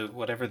using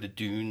whatever the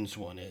Dunes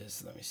one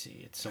is. Let me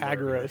see. It's somewhere.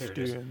 Agorist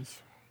Dunes.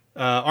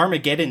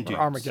 Armageddon Dunes.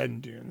 Armageddon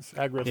Dunes.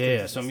 Agorist Yeah,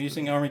 Dunes. so I'm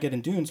using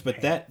Armageddon Dunes, but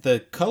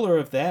the color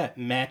of that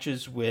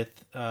matches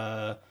with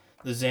the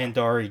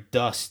Zandari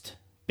Dust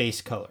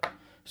base color.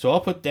 So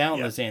I'll put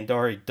down the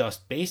Zandari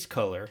Dust base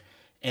color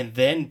and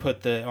then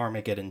put the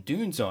Armageddon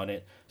Dunes on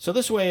it. So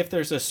this way, if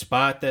there's a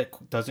spot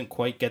that doesn't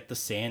quite get the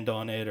sand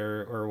on it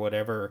or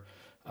whatever,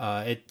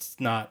 it's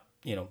not,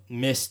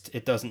 mist.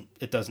 It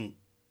doesn't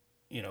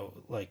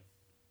like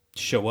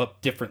show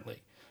up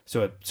differently.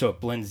 So it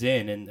blends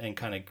in and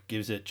kind of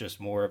gives it just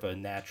more of a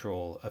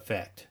natural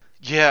effect.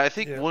 Yeah, I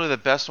think one of the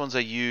best ones I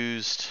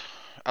used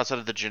outside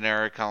of the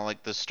generic, kind of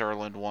like the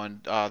Sterling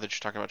one that you're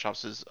talking about,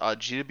 Chops, is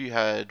GW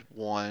had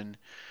one,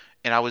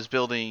 and I was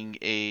building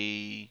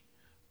a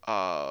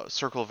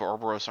Circle of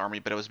Ouroboros army,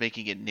 but I was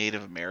making it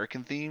Native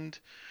American themed,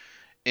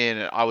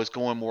 and I was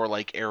going more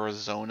like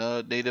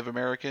Arizona Native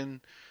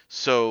American.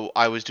 So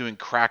I was doing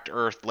cracked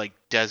earth, like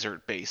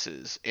desert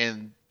bases,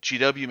 and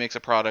GW makes a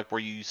product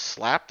where you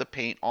slap the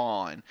paint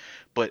on,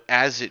 but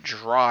as it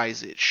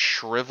dries, it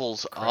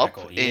shrivels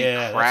Crackle. up and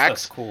Yeah, cracks.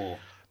 That's cool.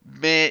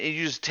 Man, and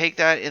you just take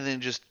that and then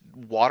just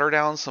water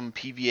down some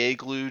PVA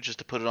glue just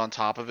to put it on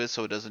top of it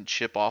so it doesn't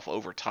chip off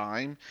over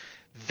time.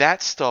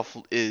 That stuff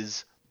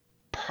is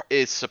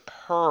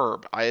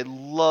superb. I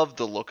love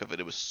the look of it.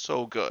 It was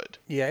so good.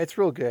 Yeah, it's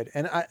real good.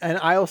 And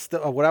I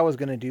also, what I was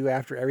going to do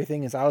after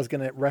everything is I was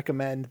going to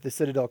recommend the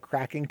Citadel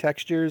cracking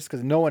textures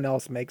because no one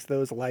else makes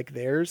those like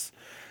theirs,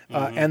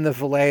 and the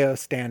Vallejo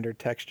standard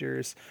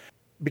textures.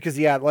 Because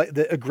like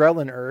the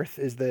Agrellan Earth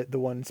is the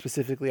one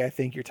specifically I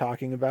think you're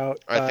talking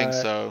about. I think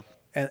so.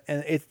 And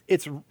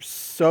it's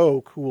so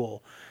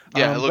cool.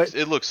 Yeah,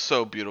 it looks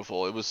so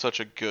beautiful. It was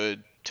such a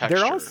good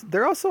texture.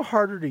 They're also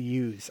harder to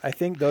use. I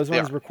think those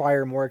ones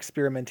require more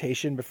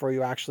experimentation before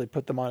you actually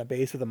put them on a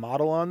base with a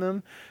model on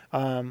them.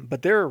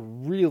 But they're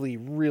really,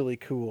 really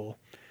cool.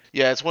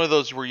 Yeah, it's one of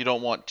those where you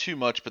don't want too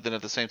much, but then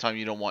at the same time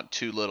you don't want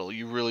too little.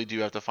 You really do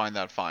have to find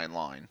that fine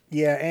line.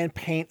 Yeah, and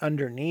paint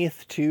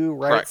underneath too,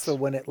 right? Correct. So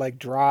when it like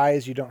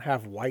dries, you don't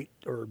have white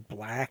or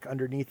black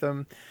underneath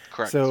them.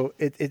 Correct. So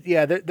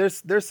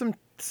there's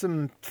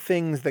some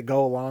things that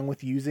go along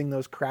with using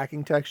those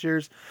cracking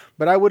textures,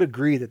 but I would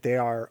agree that they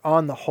are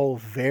on the whole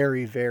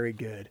very, very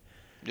good.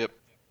 Yep.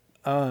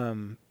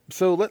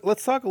 So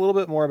let's talk a little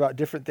bit more about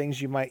different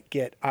things you might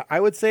get.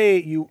 I would say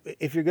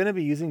if you're going to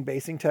be using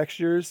basing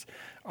textures,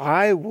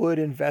 I would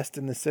invest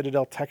in the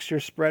Citadel texture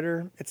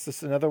spreader. It's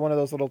just another one of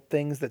those little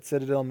things that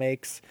Citadel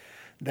makes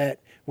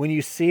that when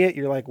you see it,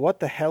 you're like, what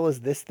the hell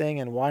is this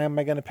thing? And why am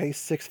I going to pay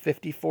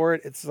 $650 for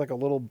it? It's like a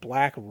little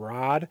black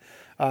rod.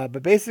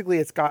 But basically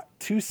it's got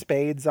two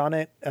spades on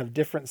it of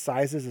different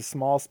sizes, a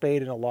small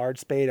spade and a large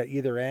spade at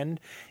either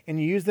end.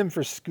 And you use them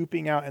for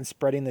scooping out and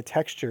spreading the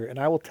texture. And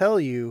I will tell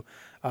you,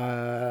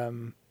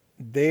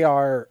 they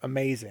are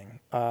amazing.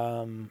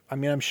 I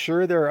mean, I'm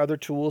sure there are other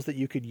tools that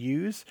you could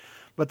use,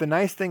 but the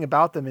nice thing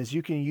about them is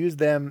you can use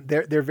them.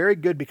 They're very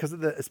good because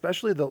of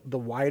especially the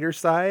wider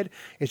side.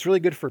 It's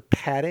really good for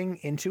padding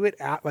into it,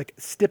 like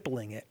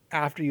stippling it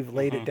after you've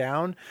laid it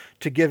down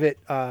to give it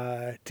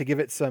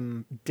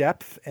some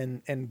depth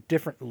and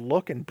different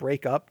look and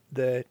break up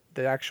the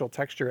actual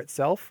texture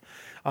itself.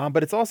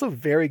 But it's also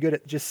very good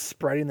at just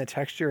spreading the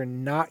texture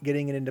and not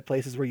getting it into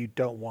places where you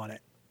don't want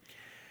it.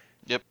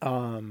 Yep.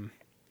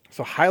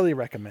 So highly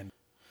recommend.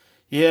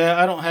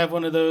 Yeah, I don't have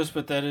one of those,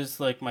 but that is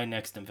like my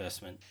next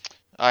investment.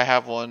 I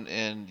have one,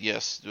 and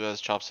yes,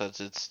 as Chop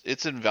says,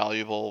 it's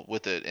invaluable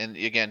with it. And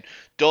again,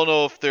 don't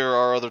know if there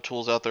are other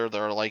tools out there that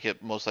are like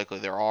it. Most likely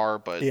there are,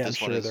 but yeah,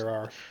 this I'm one sure there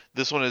are.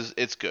 This one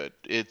it's good.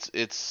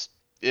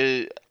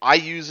 I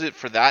use it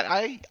for that.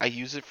 I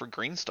use it for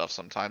green stuff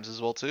sometimes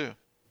as well too.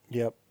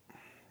 Yep.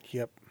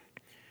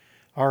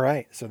 All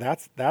right, so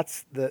that's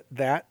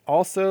that.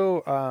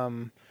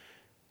 Also,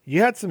 you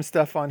had some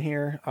stuff on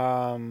here,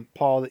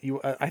 Paul,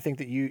 that I think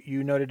that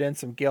you noted in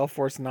some Gale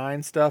Force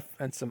 9 stuff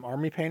and some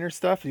Army Painter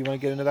stuff. Do you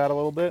want to get into that a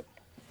little bit?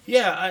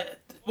 Yeah,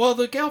 well,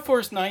 the Gale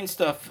Force 9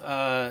 stuff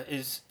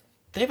is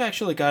they've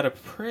actually got a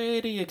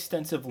pretty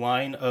extensive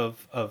line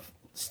of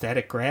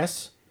static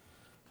grass,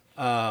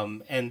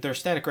 and their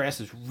static grass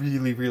is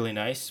really, really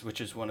nice,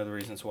 which is one of the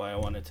reasons why I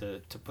wanted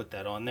to put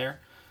that on there.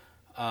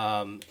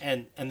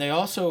 And they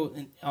also,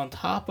 on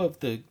top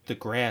of the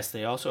grass,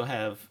 they also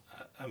have,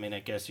 I mean,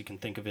 I guess you can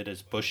think of it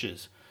as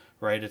bushes,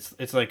 right?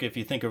 It's like if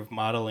you think of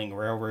modeling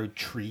railroad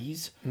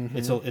trees,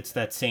 it's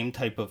that same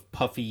type of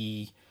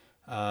puffy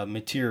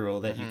material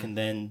that you can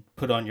then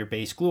put on your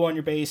base, glue on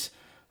your base.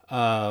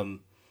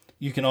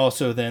 You can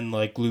also then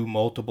like glue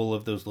multiple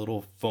of those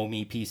little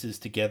foamy pieces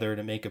together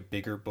to make a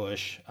bigger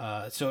bush.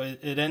 So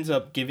it ends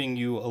up giving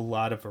you a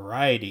lot of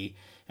variety.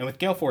 And with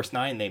Gale Force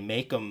 9, they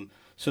make them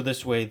so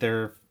this way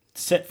they're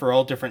set for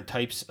all different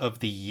types of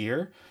the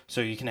year.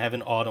 So you can have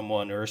an autumn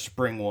one or a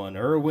spring one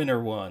or a winter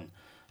one.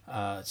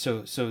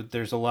 So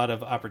there's a lot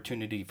of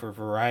opportunity for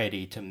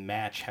variety to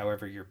match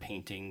however you're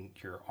painting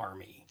your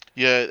army.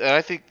 Yeah, and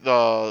I think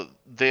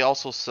they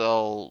also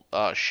sell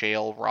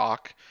shale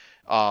rock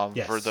for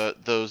Yes.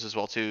 those as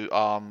well too.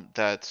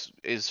 That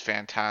is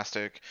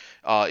fantastic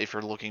if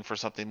you're looking for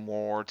something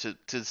more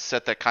to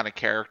set that kind of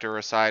character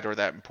aside or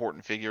that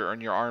important figure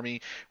in your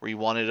army where you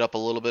want it up a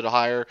little bit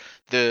higher.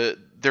 The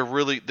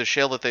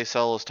shale that they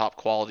sell is top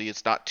quality.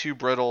 It's not too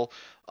brittle.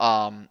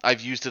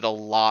 I've used it a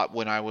lot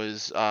when I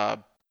was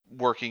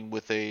working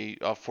with a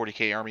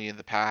 40k army in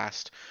the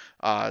past.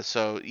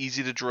 So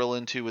easy to drill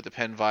into with the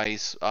pen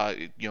vise.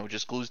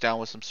 Just glues down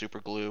with some super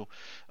glue.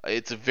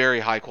 It's a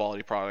very high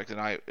quality product, and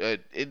a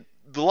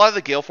lot of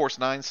the Gale Force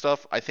 9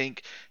 stuff I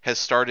think has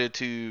started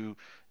to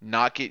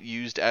not get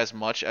used as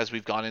much as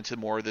we've gone into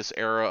more of this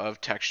era of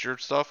textured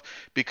stuff,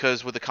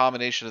 because with the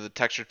combination of the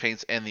textured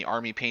paints and the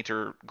Army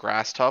Painter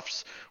grass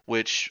tufts,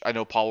 which I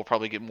know Paul will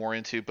probably get more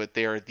into, but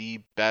they are the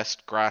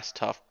best grass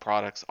tuft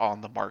products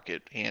on the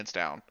market, hands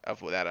down,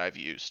 of that I've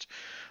used.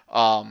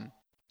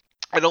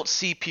 I don't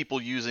see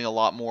people using a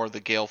lot more of the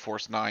Gale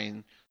Force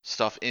 9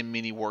 stuff in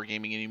mini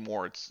wargaming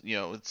anymore.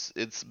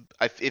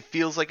 It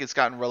feels like it's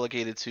gotten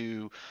relegated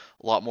to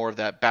a lot more of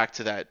that back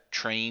to that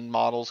train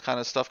models kind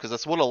of stuff, because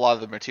that's what a lot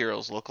of the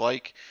materials look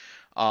like.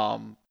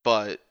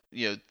 But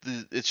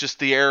it's just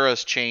the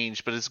era's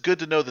changed. But it's good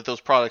to know that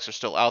those products are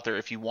still out there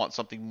if you want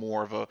something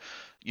more of a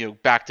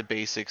back to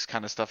basics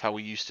kind of stuff, how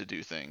we used to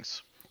do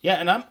things.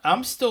 Yeah, and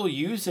I'm still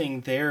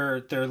using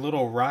their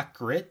little rock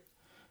grit.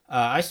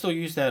 I still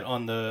use that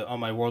on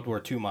my World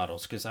War II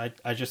models because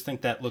I just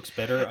think that looks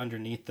better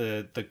underneath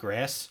the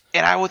grass.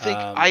 And I would think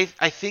I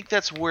think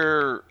that's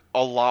where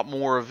a lot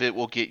more of it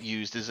will get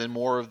used, is in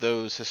more of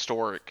those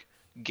historic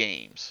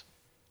games,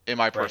 in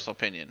my personal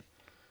opinion.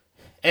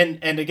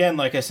 And again,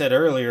 like I said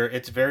earlier,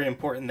 it's very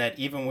important that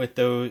even with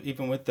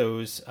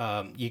those,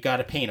 you got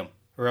to paint them,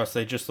 or else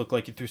they just look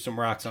like you threw some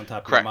rocks on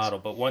top of your model.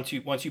 But once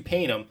you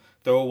paint them,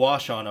 throw a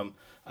wash on them,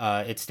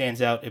 it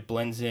stands out, it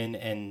blends in,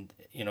 and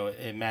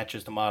it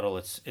matches the model.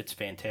 It's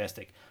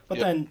fantastic. But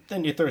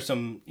then you throw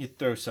some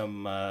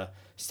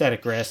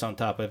static grass on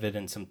top of it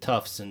and some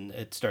tufts, and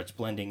it starts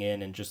blending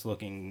in and just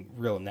looking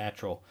real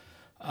natural.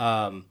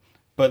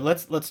 But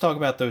let's talk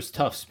about those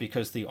tufts,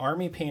 because the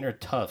Army Painter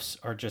tufts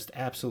are just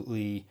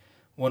absolutely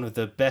one of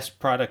the best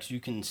products you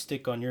can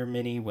stick on your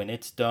mini when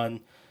it's done,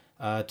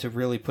 to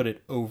really put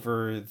it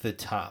over the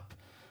top.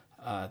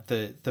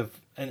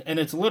 And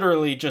it's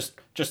literally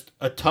just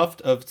a tuft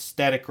of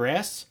static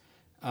grass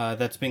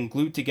that's been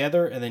glued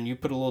together, and then you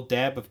put a little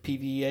dab of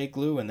PVA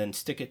glue and then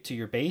stick it to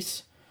your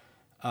base.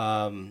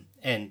 And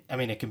I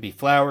mean, it can be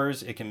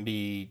flowers, it can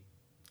be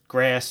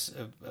grass,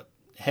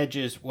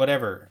 hedges,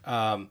 whatever.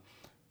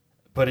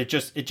 But it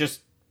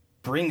just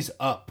brings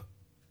up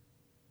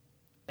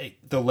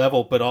the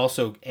level, but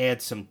also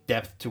adds some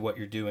depth to what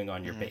you're doing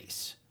on your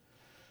base.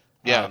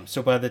 Yeah.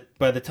 So by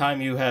the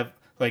time you have,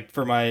 like,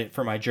 for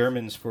my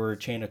Germans for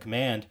Chain of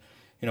Command,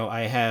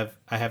 I have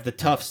the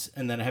tufts,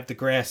 and then I have the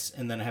grass,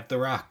 and then I have the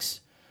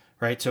rocks,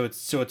 right? So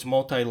it's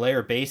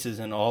multi-layer bases,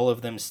 and all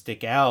of them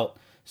stick out.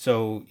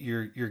 So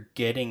you're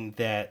getting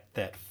that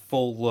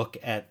full look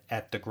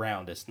at the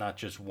ground. It's not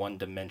just one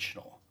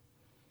dimensional.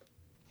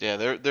 Yeah,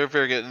 they're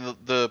very good. And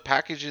the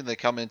packaging they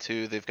come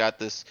into, they've got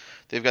this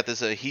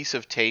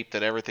adhesive tape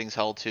that everything's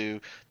held to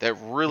that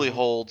really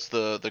holds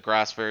the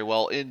grass very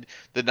well. And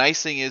the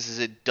nice thing is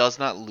it does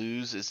not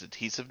lose its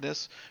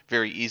adhesiveness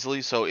very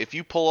easily. So if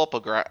you pull up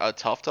a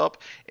tuft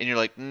up and you're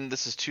like,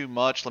 this is too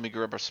much, let me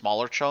grab a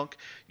smaller chunk,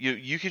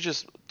 you could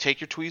just take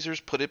your tweezers,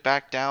 put it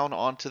back down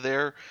onto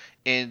there,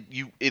 and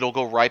it'll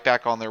go right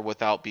back on there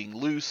without being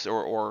loose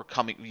or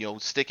coming,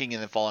 sticking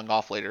and then falling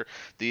off later.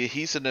 The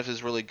adhesiveness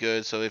is really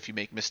good, so if you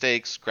make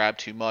mistakes, grab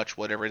too much,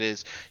 whatever it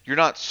is, you're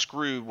not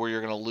screwed where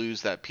you're going to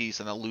lose that piece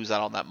and then lose out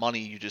on that money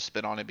you just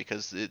spent on it,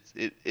 because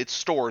it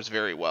stores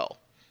very well.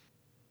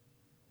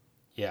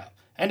 Yeah,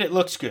 and it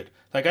looks good.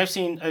 Like I've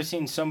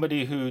seen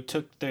somebody who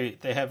they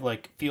have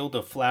like Field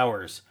of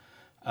Flowers,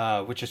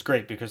 which is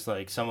great because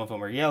like some of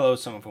them are yellow,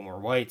 some of them are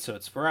white, so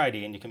it's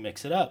variety and you can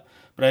mix it up.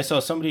 But I saw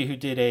somebody who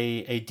did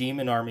a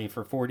demon army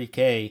for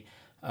 40K,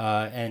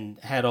 and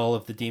had all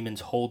of the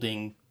demons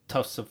holding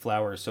tufts of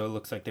flowers, so it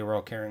looks like they were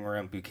all carrying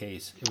around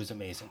bouquets. It was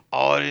amazing.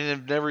 Oh,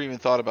 I've never even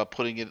thought about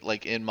putting it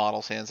like in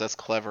models' hands. That's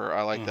clever.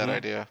 I like that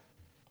idea.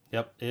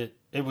 Yep,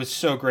 it was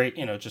so great,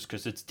 just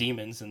because it's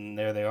demons and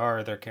there they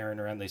are, they're carrying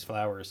around these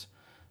flowers.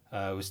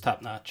 It was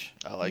top notch.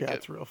 I like it. Yeah,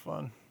 it's real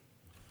fun.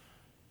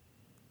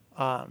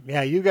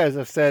 Yeah, you guys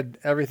have said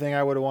everything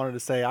I would have wanted to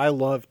say. I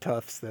love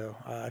tufts, though.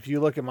 If you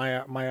look at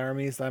my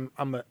armies, I'm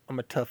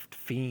a tuft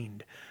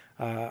fiend.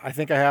 I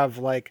think I have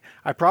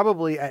I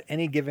probably at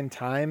any given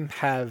time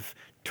have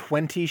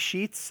 20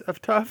 sheets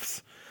of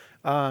tufts.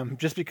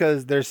 just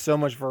because there's so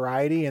much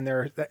variety,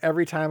 and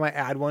every time I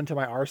add one to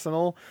my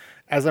arsenal,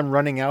 as I'm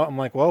running out, I'm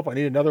like, well, I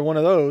need another one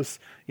of those,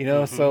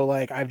 So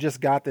like, I've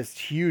just got this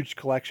huge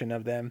collection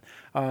of them,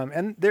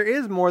 and there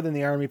is more than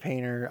the Army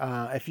Painter.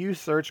 If you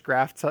search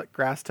grass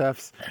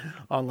tufts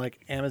on like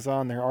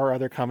Amazon, there are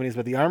other companies,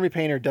 but the Army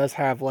Painter does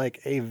have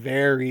like a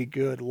very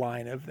good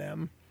line of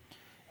them.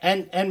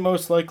 And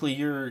most likely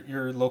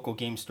your local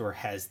game store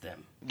has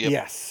them. Yep.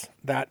 Yes,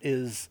 that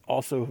is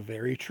also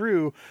very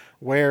true,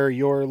 where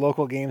your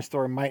local game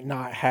store might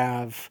not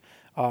have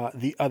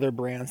the other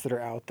brands that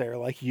are out there,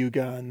 like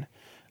U-Gun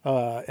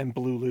and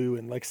Blue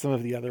and like some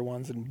of the other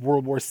ones, and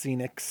World War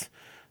Scenics.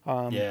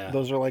 Yeah.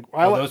 Those are like...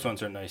 those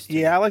ones are nice too.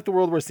 Yeah, I like the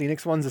World War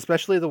Scenics ones,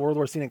 especially the World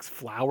War Scenics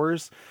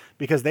flowers,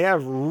 because they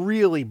have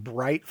really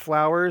bright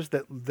flowers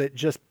that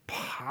just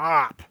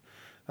pop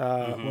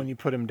when you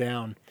put them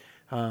down.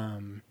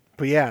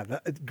 But yeah,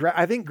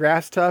 I think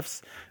grass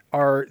tufts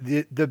are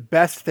the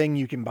best thing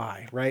you can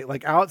buy, right?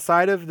 Like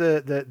outside of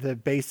the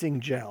basing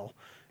gel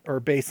or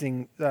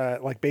basing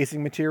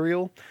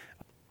material,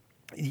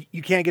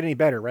 you can't get any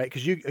better, right?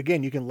 Because you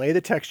can lay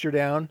the texture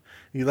down,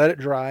 you let it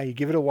dry, you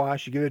give it a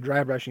wash, you give it a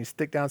dry brush, and you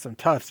stick down some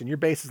tufts, and your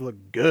bases look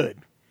good.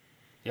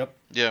 Yep.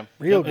 Yeah.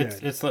 Real good.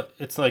 It's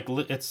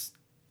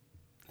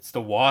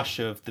the wash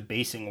of the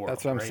basing world.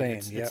 That's what I'm right?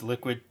 saying. It's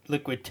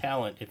liquid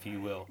talent, if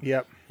you will.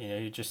 Yep.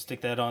 You just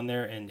stick that on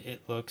there, and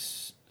it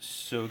looks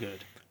so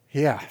good.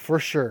 Yeah, for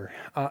sure.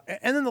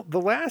 And then the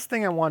last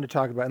thing I wanted to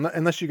talk about,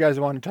 unless you guys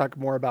want to talk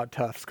more about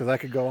tufts, because I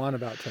could go on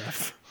about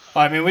tufts.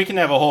 I mean, we can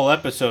have a whole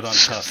episode on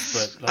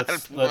tufts, but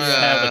let's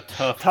have a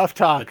tough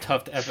talk. A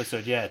tough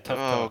episode. Yeah, tough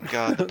talk. Oh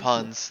God,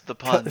 the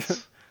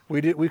puns.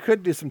 We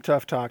could do some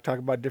tough talk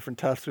about different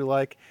tufts we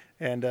like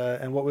and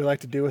what we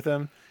like to do with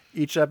them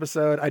each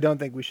episode. I don't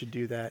think we should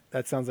do that.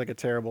 That sounds like a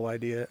terrible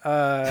idea.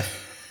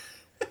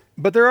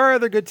 But there are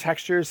other good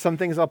textures. Some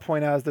things I'll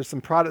point out is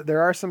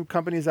there are some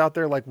companies out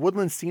there like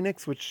Woodland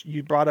Scenics, which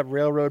you brought up,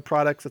 Railroad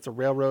Products. It's a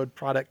railroad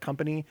product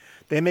company.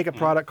 They make a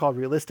product called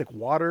Realistic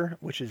Water,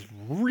 which is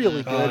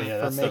really good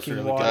for making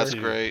really water. That's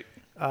great.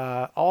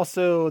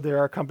 Also, there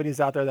are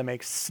companies out there that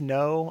make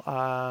snow.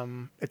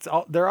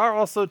 There are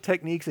also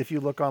techniques, if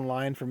you look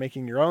online, for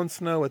making your own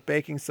snow with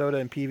baking soda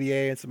and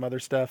PVA and some other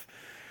stuff.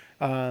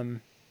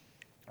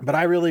 But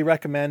I really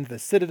recommend the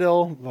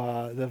Citadel,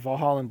 the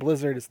Valhalla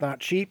Blizzard. It's not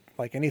cheap,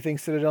 like anything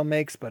Citadel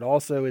makes, but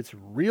also it's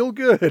real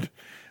good.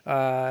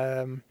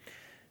 And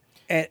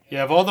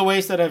of all the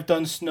ways that I've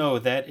done snow,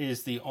 that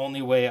is the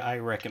only way I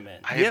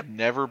recommend. I have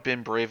never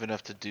been brave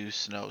enough to do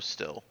snow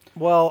still.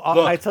 Well,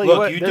 I tell you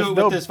what, you do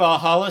it with this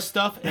Valhalla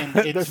stuff, and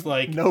it's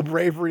like no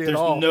bravery at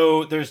all.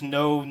 There's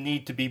no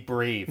need to be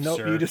brave. No,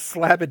 sir. You just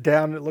slap it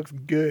down and it looks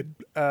good.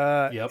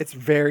 It's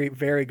very,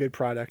 very good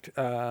product.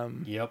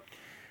 Yep.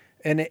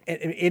 And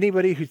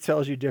anybody who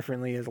tells you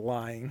differently is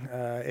lying.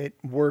 It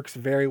works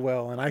very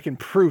well, and I can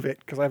prove it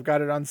because I've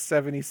got it on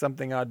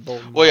 70-something odd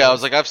Bolton. Well, yeah, I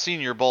was like, I've seen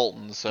your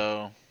Bolton,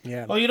 so...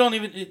 Yeah. Oh, you don't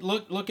even...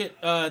 Look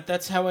at...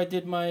 that's how I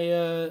did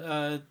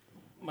my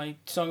my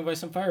Song of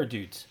Ice and Fire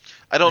dudes.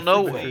 I don't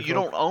know. You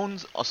don't own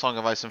a Song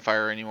of Ice and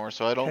Fire anymore,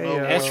 so I don't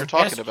know what you're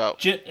talking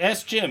about.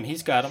 Ask Jim.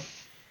 He's got them.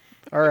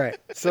 All right.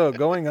 So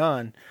going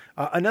on.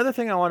 Another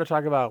thing I want to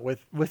talk about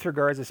with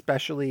regards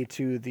especially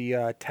to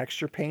the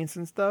texture paints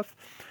and stuff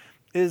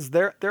is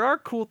there are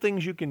cool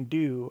things you can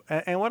do.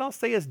 And what I'll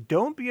say is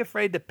don't be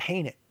afraid to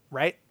paint it,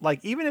 right?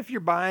 Like even if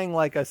you're buying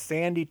like a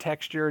sandy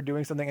texture or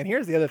doing something. And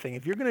here's the other thing.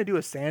 If you're going to do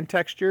a sand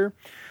texture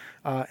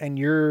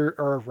or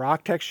a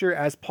rock texture,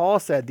 as Paul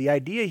said, the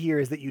idea here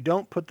is that you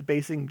don't put the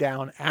basing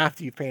down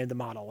after you've painted the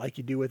model like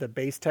you do with a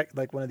base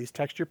like one of these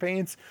texture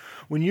paints.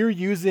 When you're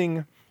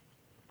using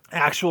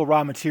actual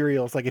raw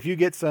materials, like if you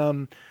get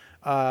some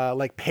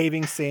like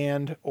paving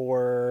sand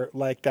or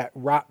like that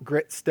rock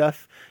grit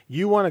stuff,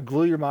 you want to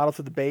glue your model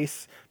to the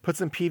base, put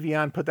some PV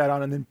on, put that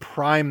on, and then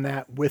prime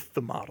that with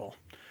the model.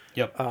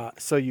 Yep.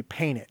 So you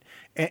paint it.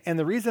 And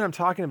the reason I'm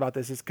talking about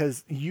this is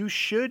because you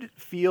should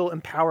feel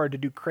empowered to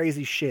do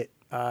crazy shit,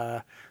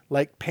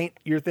 like paint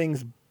your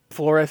things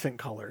fluorescent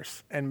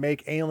colors and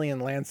make alien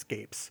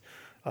landscapes,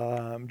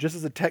 just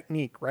as a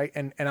technique, right?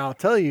 And I'll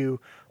tell you,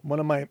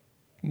 one of my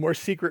more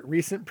secret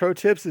recent pro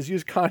tips is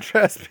use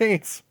contrast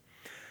paints.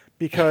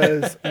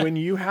 Because when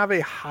you have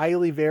a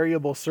highly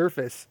variable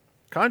surface,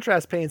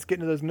 contrast paints get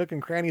into those nook and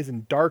crannies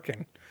and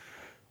darken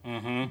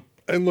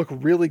and look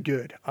really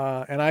good.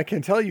 And I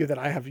can tell you that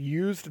I have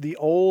used the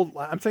old,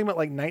 I'm talking about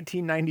like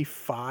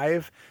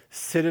 1995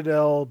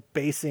 Citadel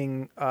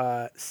basing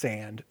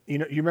sand.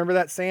 You remember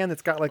that sand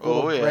that's got like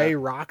little gray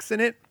rocks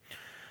in it?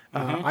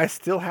 I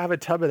still have a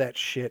tub of that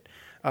shit.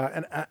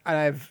 And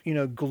I've,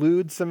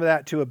 glued some of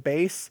that to a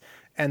base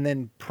and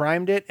then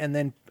primed it,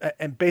 and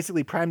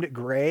basically primed it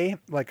gray,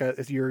 like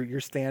as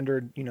your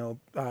standard,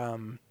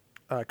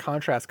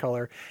 contrast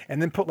color,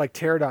 and then put like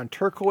Pterodon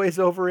turquoise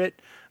over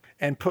it,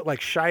 and put like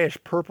Shyish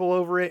purple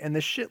over it, and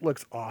this shit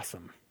looks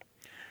awesome.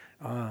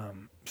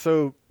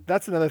 So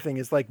that's another thing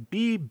is like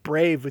be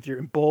brave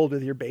bold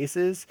with your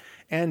bases,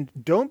 and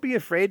don't be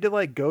afraid to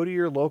like go to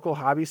your local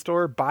hobby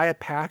store, buy a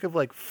pack of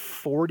like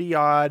 40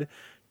 odd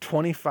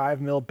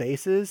 25 mil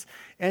bases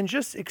and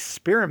just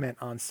experiment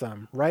on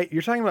some, right?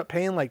 You're talking about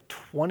paying like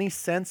 20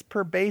 cents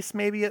per base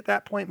maybe at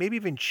that point, maybe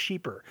even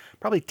cheaper,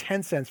 probably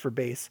 10 cents for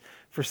base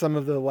for some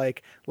of the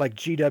like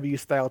GW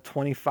style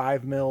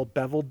 25 mil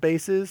beveled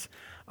bases.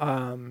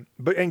 And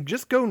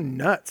just go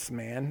nuts,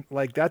 man.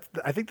 Like I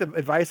think the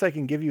advice I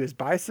can give you is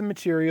buy some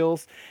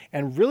materials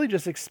and really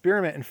just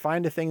experiment and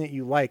find a thing that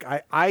you like.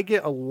 I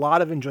get a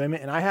lot of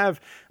enjoyment, and I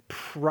have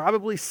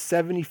probably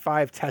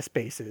 75 test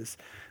bases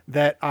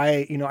that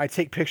I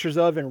take pictures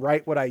of and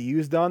write what I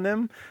used on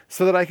them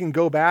so that I can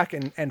go back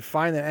and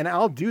find them. And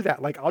I'll do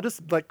that. Like I'll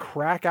just like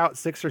crack out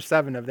 6 or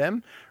 7 of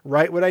them,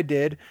 write what I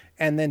did,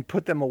 and then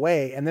put them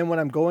away. And then when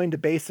I'm going to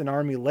base an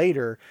army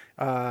later,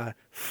 go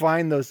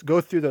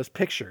through those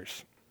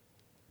pictures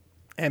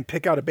and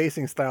pick out a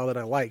basing style that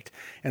I liked.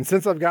 And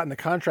since I've gotten the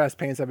contrast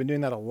paints, I've been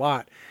doing that a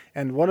lot.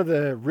 And one of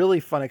the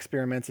really fun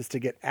experiments is to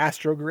get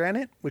Astro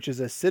Granite, which is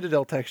a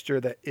Citadel texture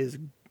that is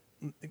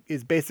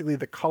basically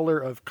the color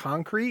of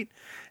concrete,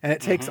 and it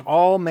takes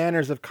all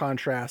manners of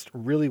contrast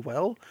really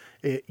well.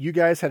 You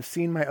guys have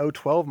seen my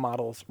O12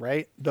 models,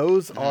 right?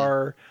 Those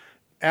are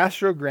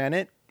Astro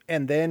Granite,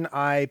 and then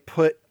I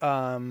put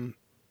Tarragon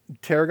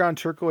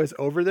Turquoise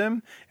over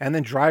them, and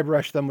then dry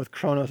brush them with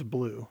Chronos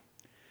Blue.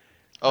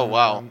 Oh,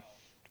 wow.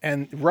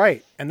 And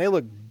they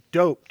look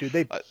dope, dude.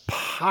 They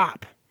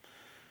pop.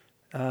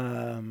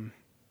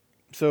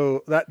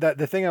 So that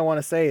the thing I want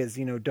to say is,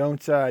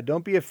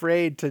 don't be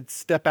afraid to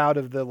step out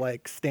of the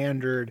like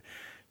standard,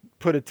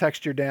 put a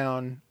texture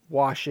down,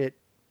 wash it,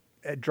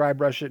 dry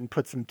brush it, and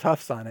put some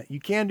tufts on it. You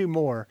can do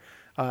more.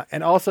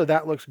 And also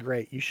that looks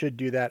great. You should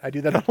do that. I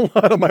do that on a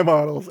lot of my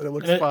models, and it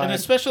looks fine. And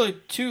especially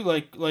too,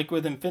 like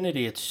with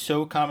Infinity, it's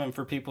so common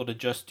for people to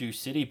just do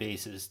city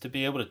bases, to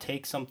be able to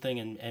take something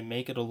and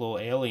make it a little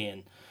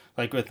alien.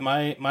 Like with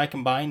my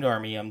combined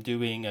army, I'm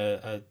doing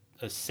a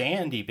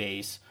sandy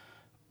base,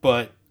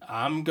 but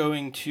I'm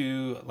going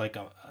to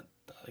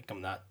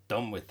I'm not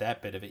done with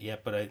that bit of it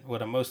yet, but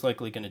what I'm most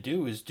likely going to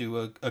do is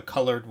do a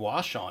colored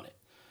wash on it.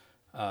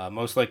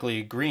 Most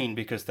likely green,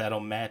 because that'll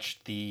match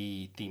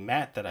the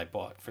mat that I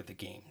bought for the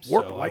game.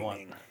 Warp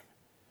Lightning.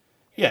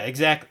 Yeah,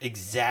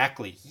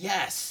 exactly.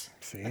 Yes.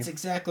 See? That's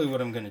exactly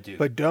what I'm going to do.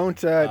 But don't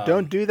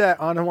do that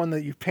on one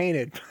that you've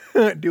painted.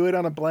 Do it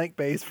on a blank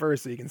base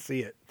first so you can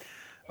see it.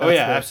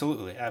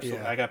 Absolutely.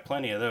 Yeah. I got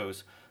plenty of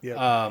those.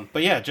 Yep.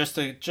 But yeah, just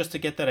to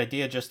get that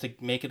idea, just to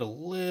make it a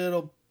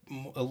little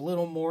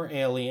more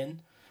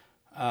alien,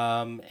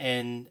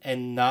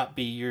 and not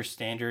be your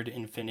standard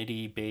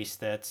Infinity base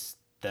that's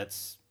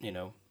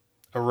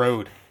a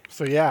road.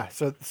 So yeah,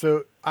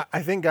 so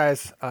I think,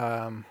 guys,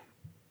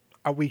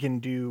 we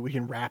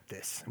can wrap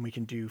this and we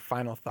can do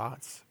final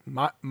thoughts.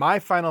 My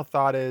final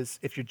thought is,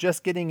 if you're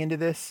just getting into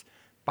this,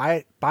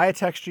 buy a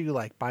texture you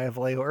like. Buy a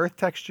Vallejo Earth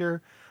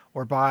texture,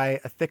 or buy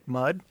a thick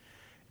mud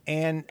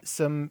and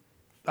some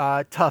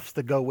tufts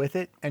to go with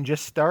it, and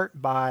just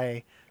start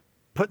by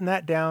putting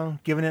that down,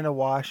 giving it a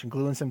wash, and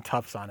gluing some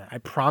tufts on it. I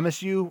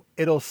promise you,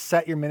 it'll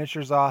set your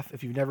miniatures off.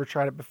 If you've never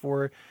tried it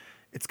before,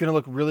 it's going to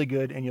look really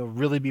good, and you'll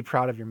really be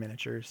proud of your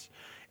miniatures.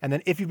 And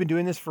then if you've been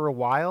doing this for a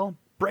while,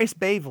 base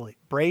bravely.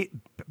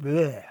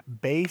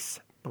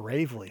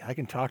 I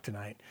can talk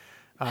tonight.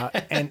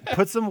 And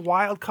put some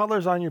wild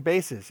colors on your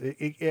bases.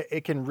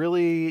 It can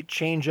really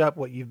change up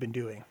what you've been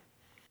doing.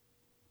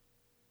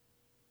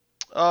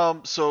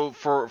 So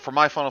for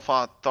my final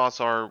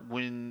thoughts are,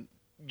 when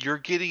you're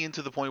getting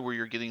into the point where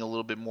you're getting a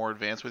little bit more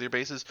advanced with your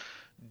bases,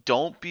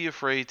 don't be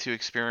afraid to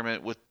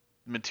experiment with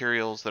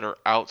materials that are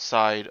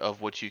outside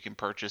of what you can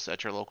purchase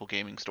at your local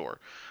gaming store.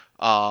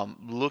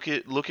 Look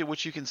at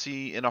what you can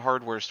see in a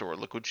hardware store.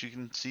 Look what you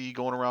can see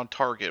going around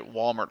Target,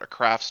 Walmart, a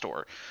craft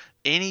store.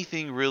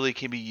 Anything really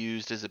can be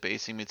used as a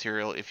basing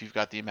material if you've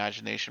got the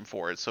imagination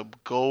for it. So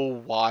go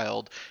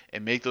wild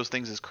and make those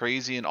things as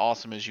crazy and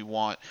awesome as you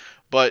want.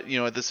 But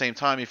at the same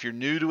time, if you're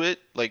new to it,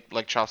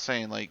 like Chop's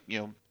saying,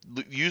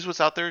 use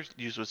what's out there,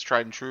 use what's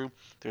tried and true.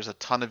 There's a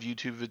ton of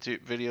YouTube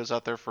videos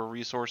out there for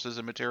resources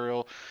and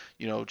material.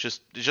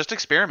 Just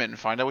experiment and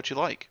find out what you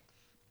like.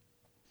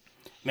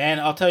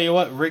 Man, I'll tell you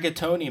what,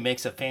 Rigatoni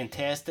makes a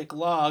fantastic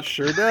log.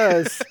 Sure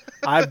does.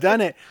 I've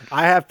done it.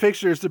 I have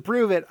pictures to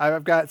prove it.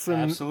 I've got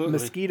some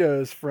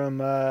mosquitoes from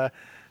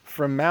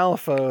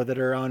Malifaux that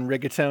are on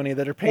Rigatoni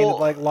that are painted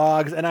like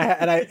logs, and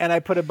I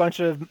put a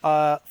bunch of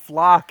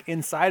flock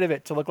inside of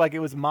it to look like it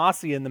was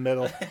mossy in the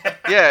middle.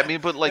 Yeah, I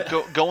mean, but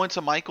go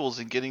into Michael's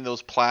and getting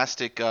those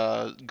plastic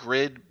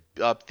grid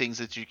things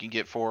that you can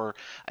get for,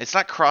 it's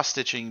not cross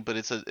stitching, but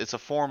it's a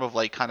form of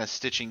kind of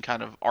stitching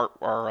kind of art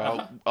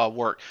or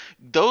work.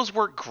 Those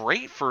work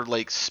great for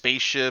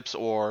spaceships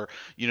or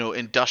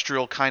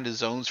industrial kind of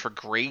zones for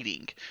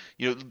grading.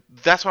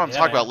 That's what I'm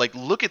talking about.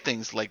 Look at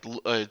things,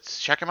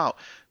 check them out.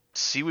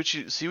 See what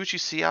you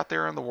see out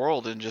there in the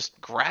world, and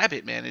just grab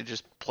it, man, and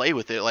just play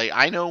with it.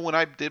 I know when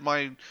I did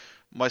my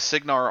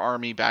Signar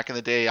army back in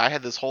the day, I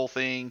had this whole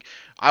thing.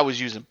 I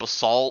was using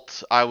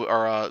basalt,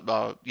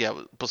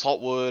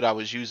 basalt wood. I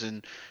was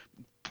using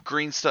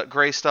green stuff,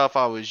 gray stuff.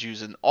 I was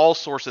using all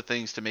sorts of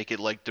things to make it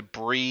like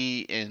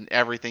debris and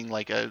everything,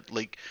 like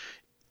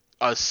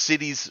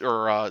cities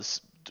or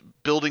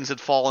buildings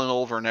had fallen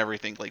over and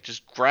everything. Like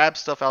just grab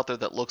stuff out there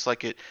that looks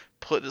like it,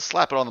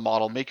 slap it on the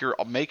model, make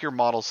your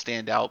models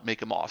stand out, make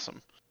them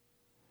awesome.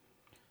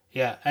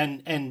 Yeah,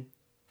 and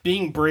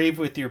being brave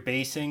with your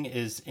basing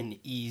is an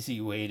easy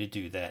way to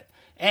do that.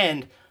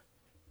 And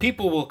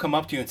people will come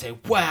up to you and say,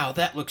 "Wow,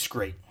 that looks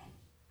great."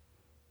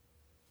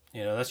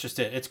 That's just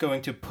it. It's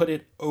going to put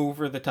it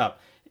over the top.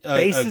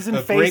 Bases and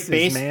faces,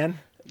 base, man.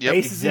 Yep.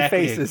 Bases exactly.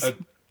 and faces.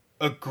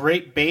 A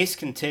great base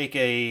can take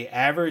a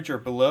average or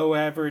below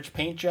average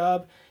paint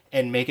job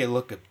and make it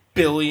look a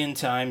billion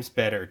times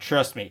better.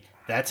 Trust me,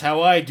 that's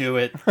how I do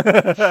it.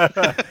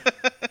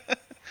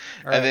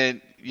 And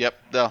then,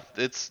 no,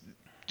 it's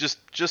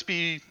just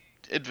be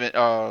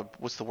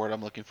what's the word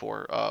I'm looking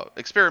for?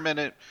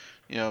 Experimental,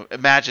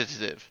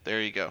 imaginative.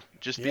 There you go.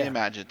 Just be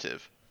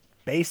imaginative.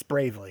 Base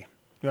bravely.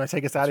 You want to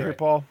take us out of here,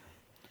 Paul?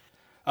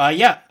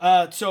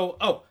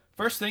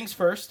 First things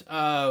first,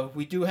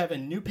 we do have a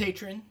new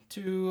patron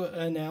to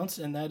announce,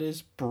 and that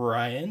is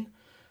Brian.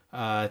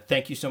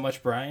 Thank you so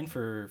much, Brian,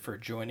 for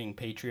joining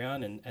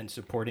Patreon and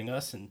supporting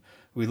us. And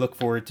we look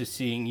forward to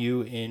seeing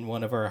you in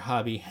one of our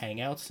hobby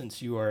hangouts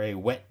since you are a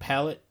wet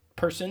palette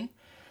person.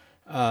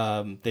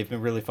 They've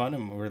been really fun,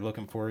 and we're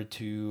looking forward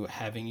to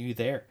having you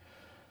there.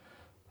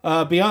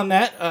 Beyond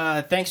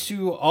that, thanks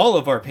to all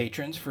of our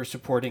patrons for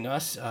supporting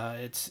us.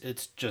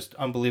 It's just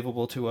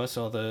unbelievable to us,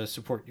 all the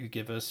support you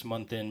give us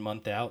month in,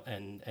 month out,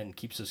 and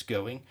keeps us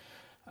going.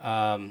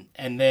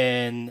 And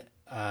then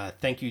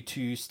thank you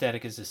to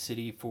Static as a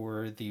City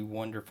for the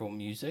wonderful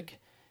music.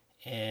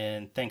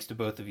 And thanks to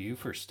both of you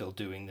for still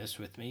doing this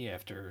with me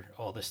after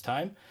all this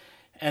time.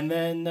 And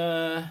then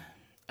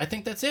I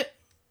think that's it.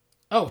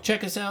 Oh,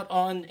 check us out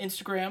on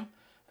Instagram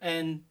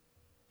and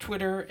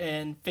Twitter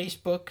and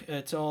Facebook.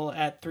 It's all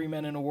at 3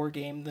 Men in a War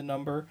Game, the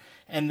number.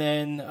 And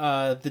then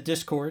the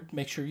Discord.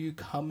 Make sure you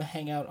come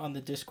hang out on the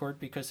Discord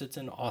because it's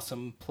an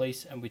awesome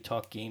place and we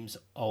talk games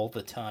all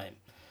the time.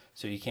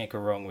 So you can't go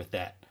wrong with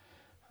that.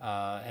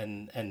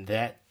 And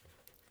that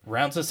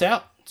rounds us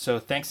out. So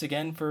thanks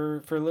again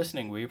for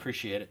listening. We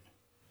appreciate it.